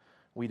wrath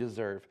we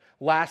deserve.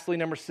 Lastly,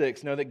 number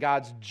 6, know that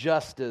God's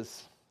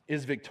justice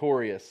is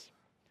victorious.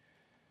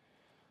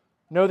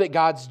 Know that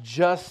God's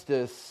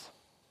justice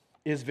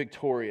is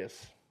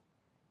victorious.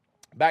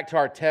 Back to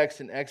our text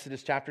in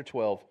Exodus chapter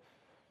 12.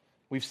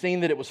 We've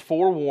seen that it was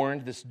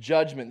forewarned, this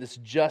judgment, this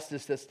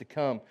justice that's to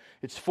come.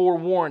 It's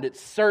forewarned,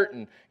 it's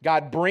certain.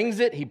 God brings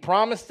it, He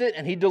promised it,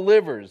 and He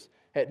delivers.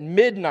 At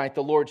midnight,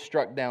 the Lord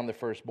struck down the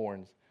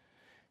firstborns.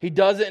 He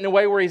does it in a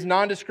way where He's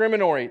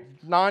non-discriminatory.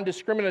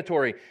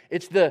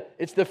 It's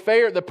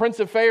the prince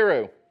of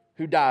Pharaoh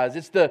who dies.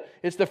 It's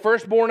the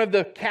firstborn of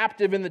the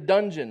captive in the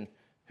dungeon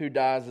who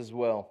dies as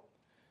well.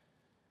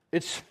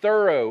 It's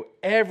thorough.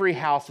 Every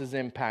house is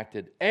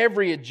impacted.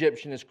 Every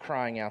Egyptian is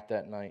crying out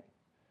that night.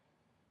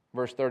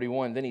 Verse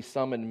 31, then He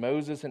summoned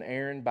Moses and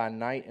Aaron by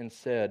night and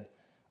said,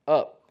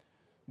 up,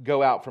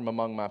 go out from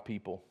among my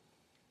people.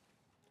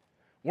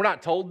 We're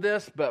not told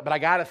this, but I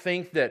got to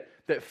think that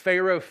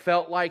Pharaoh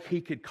felt like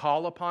he could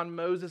call upon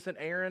Moses and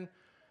Aaron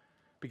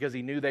because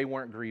he knew they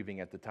weren't grieving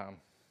at the time.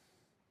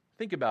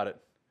 Think about it.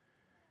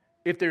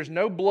 If there's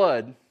no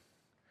blood,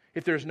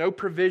 if there's no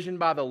provision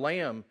by the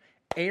lamb,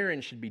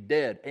 Aaron should be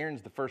dead.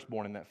 Aaron's the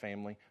firstborn in that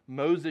family.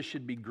 Moses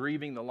should be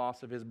grieving the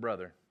loss of his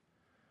brother.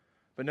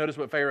 But notice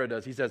what Pharaoh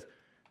does. He says,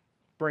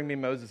 bring me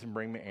Moses and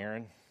bring me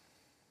Aaron.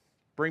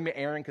 Bring me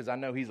Aaron because I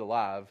know he's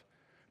alive.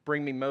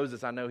 Bring me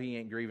Moses. I know he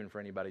ain't grieving for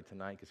anybody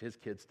tonight because his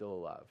kid's still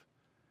alive.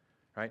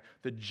 Right?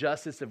 The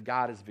justice of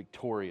God is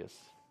victorious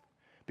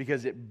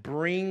because it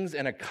brings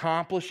and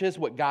accomplishes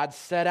what God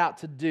set out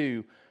to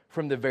do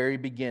from the very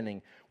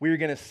beginning. We are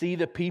going to see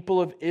the people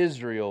of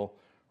Israel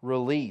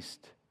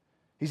released.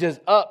 He says,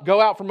 up,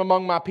 go out from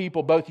among my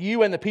people, both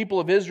you and the people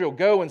of Israel,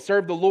 go and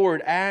serve the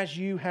Lord as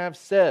you have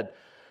said.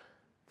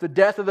 The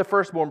death of the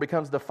firstborn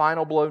becomes the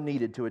final blow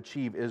needed to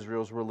achieve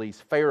Israel's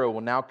release. Pharaoh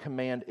will now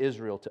command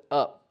Israel to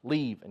up,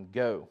 leave, and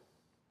go.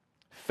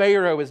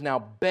 Pharaoh is now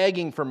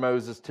begging for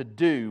Moses to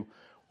do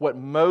what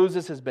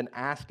Moses has been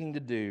asking to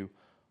do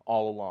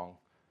all along.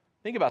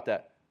 Think about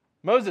that.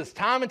 Moses,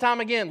 time and time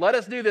again, let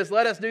us do this,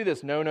 let us do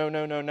this. No, no,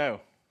 no, no,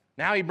 no.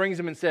 Now he brings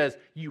him and says,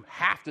 you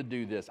have to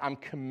do this. I'm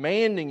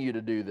commanding you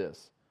to do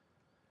this.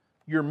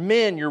 Your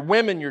men, your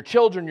women, your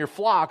children, your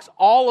flocks,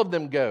 all of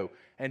them go.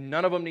 And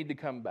none of them need to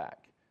come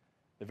back.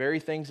 The very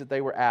things that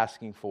they were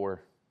asking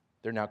for,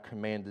 they're now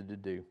commanded to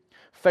do.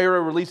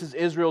 Pharaoh releases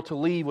Israel to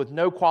leave with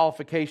no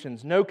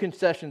qualifications, no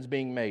concessions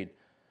being made.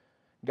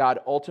 God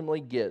ultimately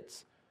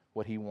gets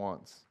what He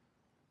wants.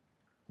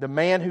 The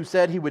man who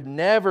said he would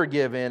never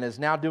give in is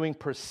now doing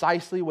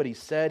precisely what he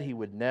said he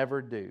would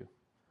never do.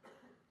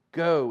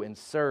 Go and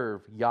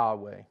serve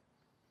Yahweh.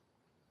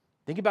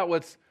 Think about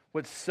what's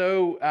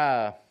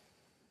so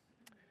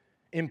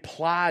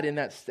implied in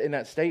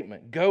that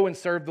statement. Go and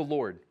serve the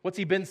Lord. What's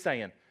he been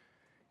saying?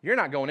 You're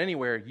not going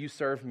anywhere. You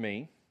serve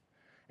me,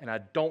 and I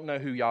don't know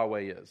who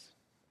Yahweh is.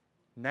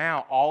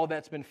 Now, all of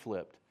that's been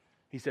flipped.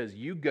 He says,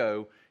 you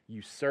go,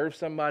 you serve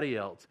somebody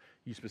else,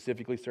 you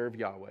specifically serve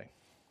Yahweh.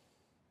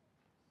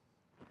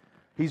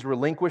 He's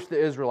relinquished the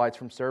Israelites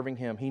from serving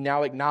him. He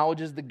now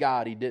acknowledges the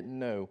God he didn't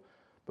know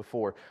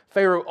before.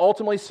 Pharaoh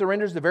ultimately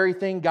surrenders the very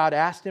thing God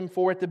asked him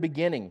for at the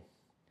beginning.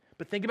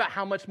 But think about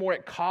how much more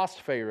it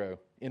cost Pharaoh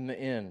in the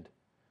end.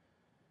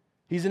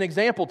 He's an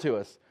example to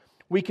us.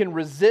 We can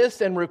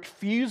resist and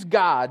refuse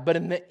God, but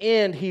in the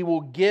end, he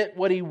will get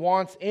what he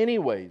wants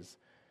anyways,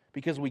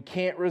 because we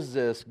can't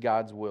resist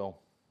God's will.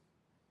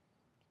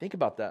 Think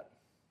about that.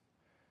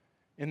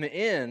 In the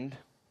end,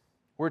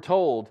 we're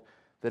told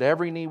that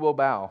every knee will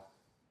bow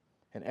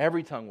and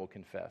every tongue will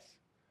confess.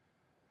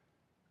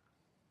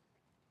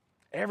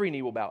 Every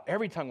knee will bow,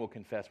 every tongue will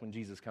confess when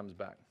Jesus comes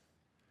back.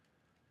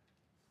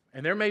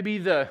 And there may be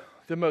the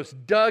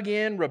most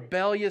dug-in,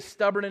 rebellious,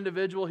 stubborn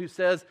individual who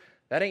says,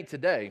 that ain't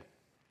today.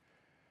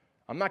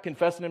 I'm not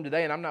confessing him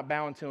today and I'm not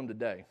bowing to him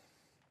today.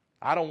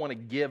 I don't want to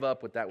give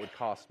up what that would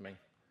cost me.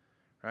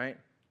 Right?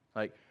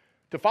 Like,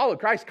 to follow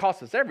Christ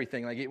costs us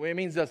everything. Like, it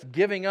means us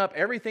giving up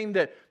everything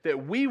that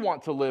we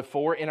want to live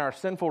for in our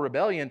sinful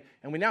rebellion,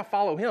 and we now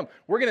follow him.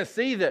 We're going to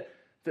see that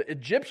the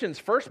Egyptians'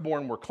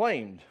 firstborn were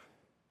claimed.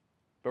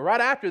 But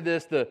right after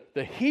this, the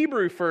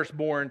Hebrew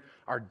firstborn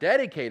are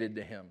dedicated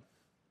to him.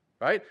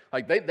 Right?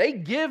 Like, they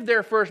give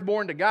their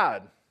firstborn to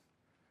God.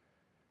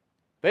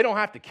 They don't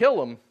have to kill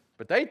them,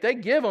 but they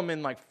give them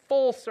in like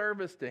full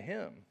service to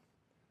him.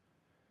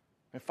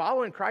 And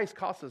following Christ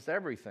costs us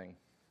everything.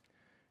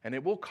 And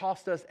it will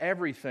cost us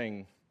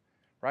everything,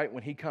 right,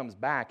 when he comes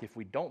back if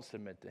we don't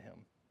submit to him.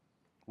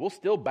 We'll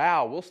still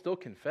bow. We'll still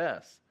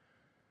confess.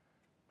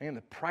 Man,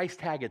 the price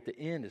tag at the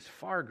end is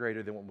far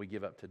greater than what we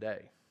give up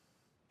today.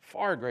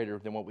 Far greater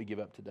than what we give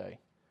up today.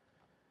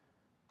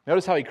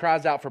 Notice how he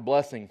cries out for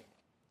blessing.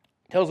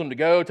 Tells them to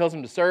go, tells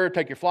them to serve,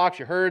 take your flocks,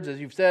 your herds, as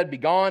you've said, be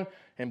gone,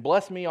 and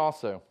bless me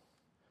also.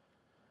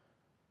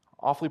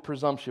 Awfully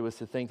presumptuous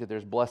to think that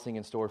there's blessing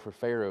in store for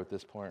Pharaoh at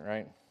this point,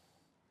 right?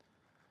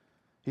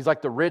 He's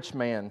like the rich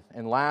man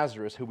and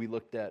Lazarus, who we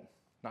looked at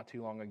not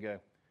too long ago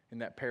in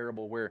that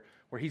parable where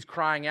he's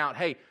crying out,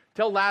 hey,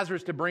 tell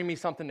Lazarus to bring me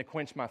something to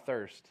quench my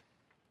thirst.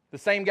 The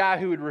same guy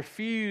who would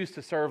refuse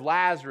to serve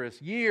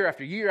Lazarus year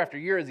after year after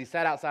year as he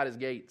sat outside his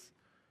gates,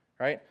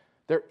 right?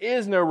 There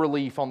is no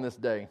relief on this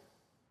day.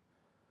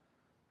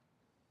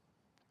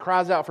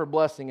 Cries out for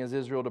blessing as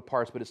Israel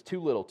departs, but it's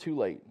too little, too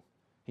late.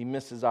 He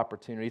missed his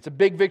opportunity. It's a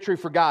big victory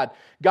for God.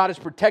 God is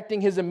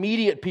protecting his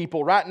immediate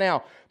people right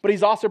now, but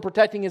he's also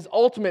protecting his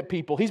ultimate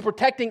people. He's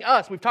protecting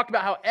us. We've talked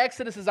about how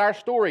Exodus is our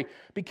story.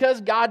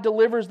 Because God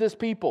delivers this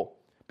people,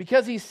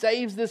 because he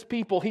saves this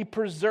people, he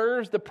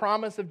preserves the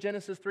promise of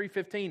Genesis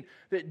 3:15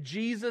 that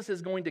Jesus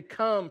is going to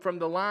come from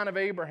the line of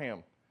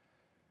Abraham.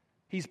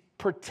 He's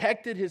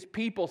protected his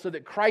people so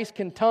that Christ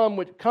can come,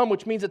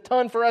 which means a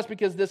ton for us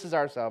because this is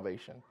our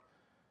salvation.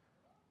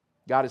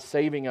 God is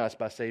saving us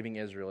by saving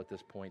Israel at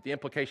this point. The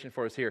implication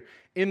for us here,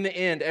 in the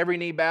end, every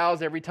knee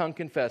bows, every tongue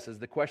confesses.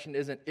 The question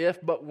isn't if,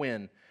 but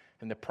when.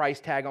 And the price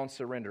tag on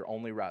surrender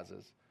only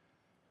rises.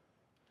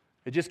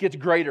 It just gets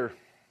greater.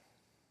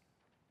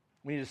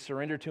 We need to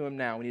surrender to him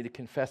now. We need to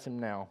confess him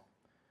now.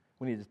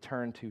 We need to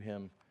turn to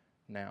him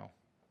now.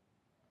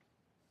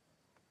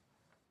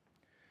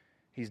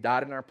 He's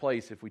died in our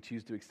place if we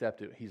choose to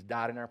accept it. He's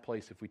died in our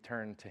place if we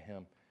turn to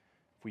him.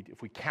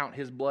 If we count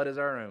his blood as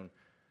our own,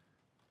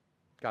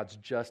 God's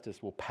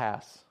justice will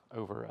pass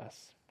over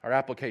us. Our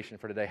application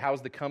for today: how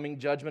is the coming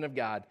judgment of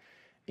God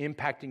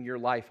impacting your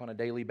life on a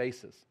daily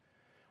basis?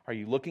 Are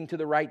you looking to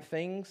the right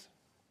things?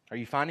 Are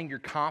you finding your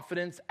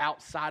confidence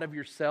outside of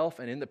yourself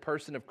and in the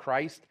person of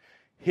Christ,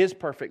 his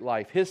perfect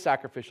life, his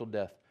sacrificial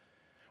death?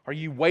 Are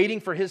you waiting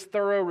for his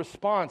thorough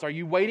response? Are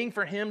you waiting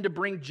for him to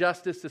bring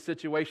justice to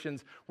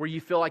situations where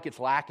you feel like it's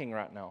lacking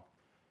right now?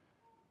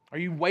 Are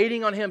you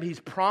waiting on him?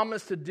 He's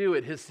promised to do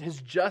it. His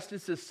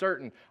justice is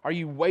certain. Are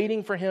you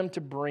waiting for him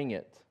to bring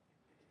it?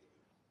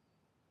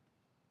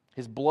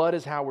 His blood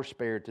is how we're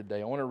spared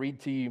today. I want to read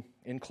to you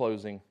in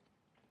closing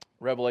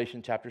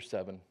Revelation chapter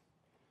 7.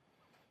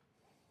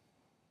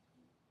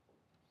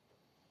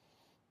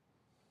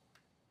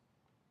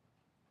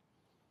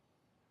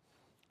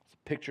 It's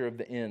a picture of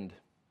the end.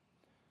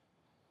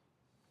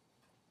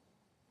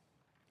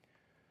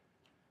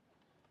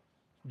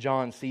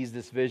 John sees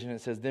this vision and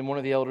says, "Then one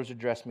of the elders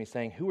addressed me,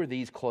 saying, 'Who are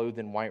these clothed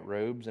in white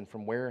robes, and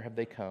from where have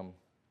they come?'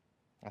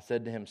 I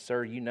said to him,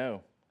 'Sir, you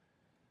know.'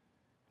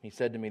 He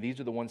said to me, 'These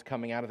are the ones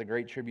coming out of the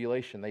great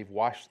tribulation. They've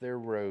washed their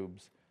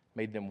robes,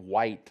 made them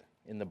white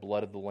in the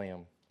blood of the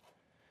Lamb.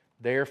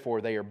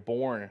 Therefore they are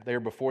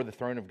before the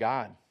throne of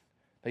God.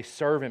 They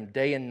serve him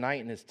day and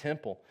night in his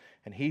temple,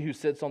 and he who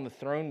sits on the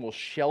throne will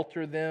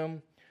shelter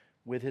them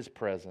with his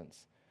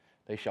presence.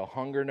 They shall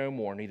hunger no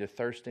more, neither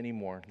thirst any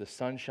more. The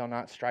sun shall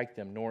not strike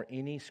them, nor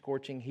any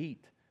scorching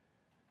heat.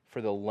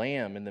 For the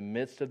Lamb in the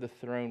midst of the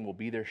throne will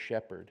be their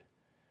shepherd.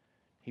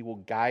 He will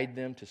guide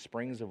them to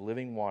springs of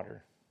living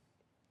water.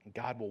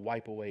 God will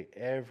wipe away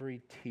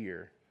every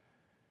tear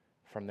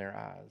from their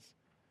eyes.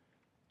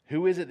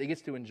 Who is it that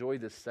gets to enjoy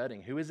this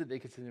setting? Who is it that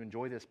gets to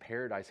enjoy this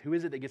paradise? Who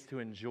is it that gets to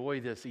enjoy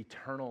this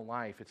eternal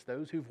life? It's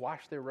those who've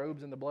washed their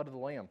robes in the blood of the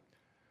Lamb.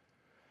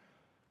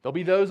 There'll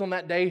be those on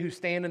that day who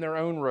stand in their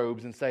own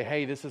robes and say,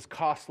 hey, this is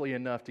costly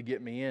enough to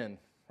get me in,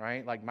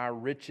 right? Like my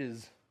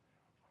riches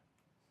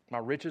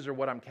are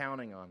what I'm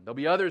counting on. There'll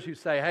be others who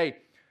say, hey,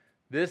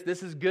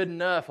 this is good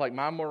enough. Like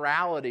my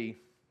morality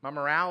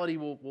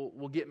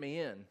will get me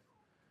in.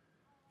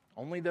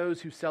 Only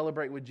those who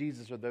celebrate with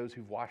Jesus are those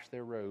who've washed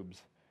their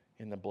robes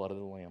in the blood of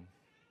the Lamb.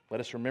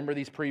 Let us remember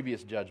these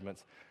previous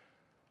judgments.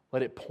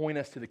 Let it point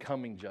us to the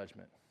coming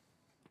judgment.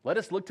 Let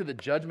us look to the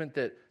judgment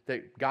that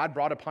God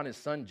brought upon His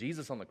Son,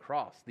 Jesus, on the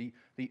cross. The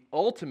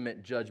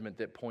ultimate judgment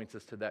that points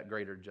us to that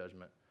greater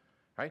judgment.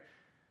 Right?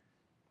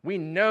 We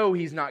know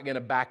He's not going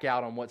to back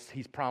out on what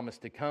He's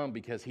promised to come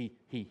because He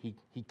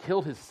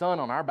killed His Son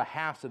on our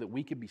behalf so that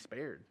we could be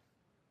spared.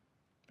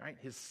 Right?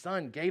 His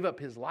Son gave up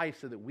His life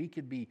so that we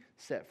could be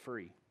set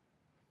free.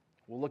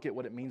 We'll look at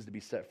what it means to be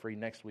set free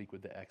next week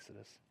with the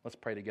Exodus. Let's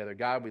pray together.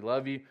 God, we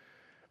love You.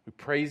 We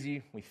praise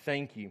You. We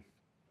thank You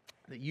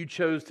that You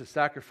chose to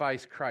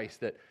sacrifice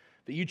Christ, that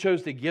You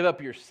chose to give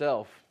up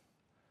Yourself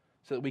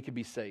so that we could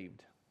be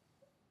saved.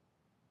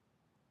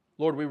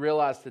 Lord, we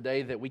realize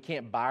today that we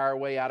can't buy our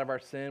way out of our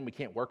sin. We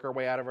can't work our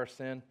way out of our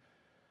sin.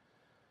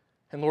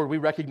 And Lord, we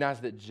recognize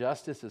that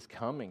justice is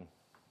coming,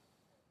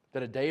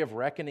 that a day of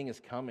reckoning is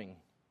coming.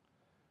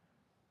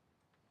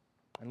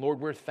 And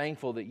Lord, we're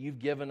thankful that You've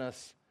given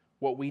us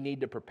what we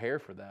need to prepare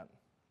for that.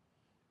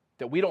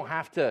 That we don't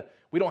have to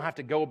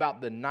go about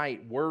the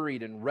night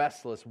worried and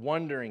restless,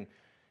 wondering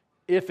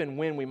if and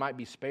when we might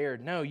be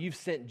spared. No, You've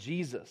sent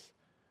Jesus,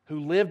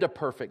 who lived a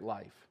perfect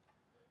life,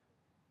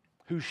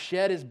 who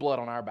shed His blood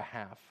on our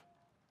behalf,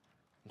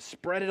 and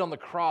spread it on the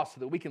cross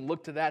so that we can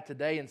look to that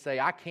today and say,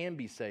 I can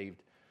be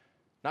saved,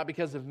 not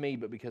because of me,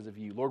 but because of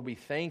You. Lord, we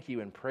thank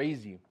You and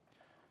praise You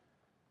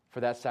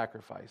for that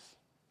sacrifice.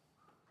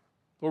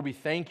 Lord, we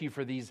thank You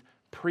for these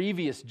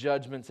previous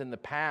judgments in the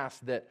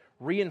past that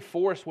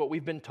reinforce what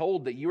we've been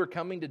told, that You are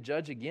coming to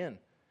judge again.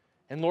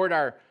 And Lord,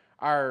 our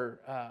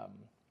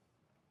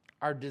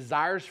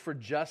desires for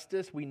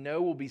justice, we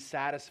know will be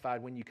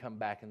satisfied when You come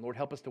back. And Lord,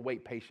 help us to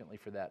wait patiently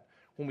for that.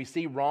 When we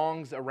see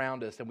wrongs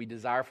around us and we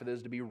desire for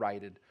those to be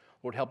righted,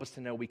 Lord, help us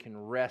to know we can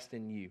rest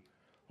in You.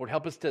 Lord,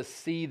 help us to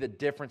see the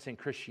difference in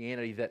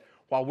Christianity, that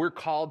while we're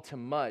called to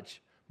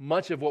much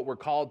of what we're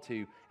called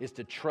to is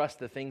to trust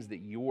the things that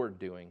You're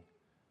doing.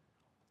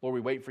 Lord,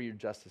 we wait for Your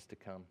justice to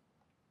come.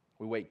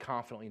 We wait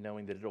confidently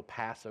knowing that it'll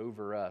pass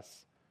over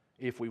us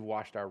if we've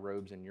washed our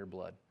robes in Your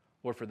blood.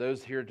 Lord, for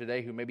those here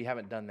today who maybe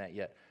haven't done that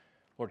yet,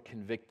 Lord,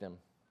 convict them.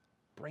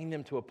 Bring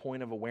them to a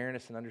point of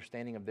awareness and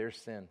understanding of their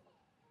sin,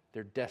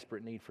 their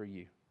desperate need for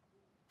You.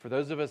 For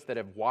those of us that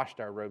have washed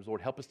our robes,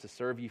 Lord, help us to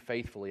serve You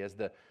faithfully as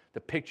the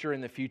picture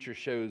in the future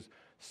shows,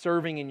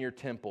 serving in Your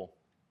temple.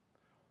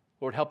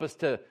 Lord, help us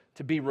to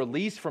be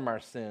released from our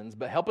sins,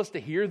 but help us to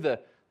hear the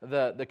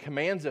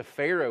commands of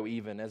Pharaoh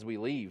even as we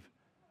leave,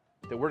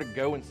 that we're to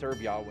go and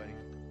serve Yahweh.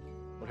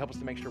 Lord, help us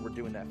to make sure we're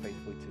doing that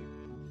faithfully too.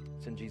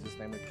 It's in Jesus'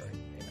 name we pray.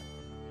 Amen.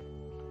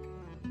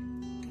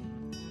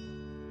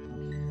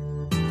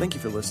 Thank you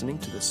for listening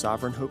to the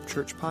Sovereign Hope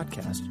Church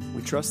podcast.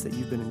 We trust that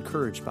you've been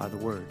encouraged by the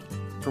Word.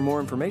 For more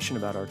information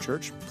about our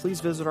church,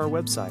 please visit our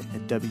website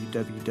at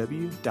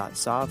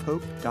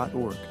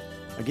www.sovhope.org.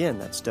 Again,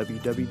 that's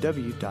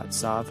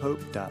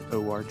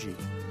www.sovhope.org.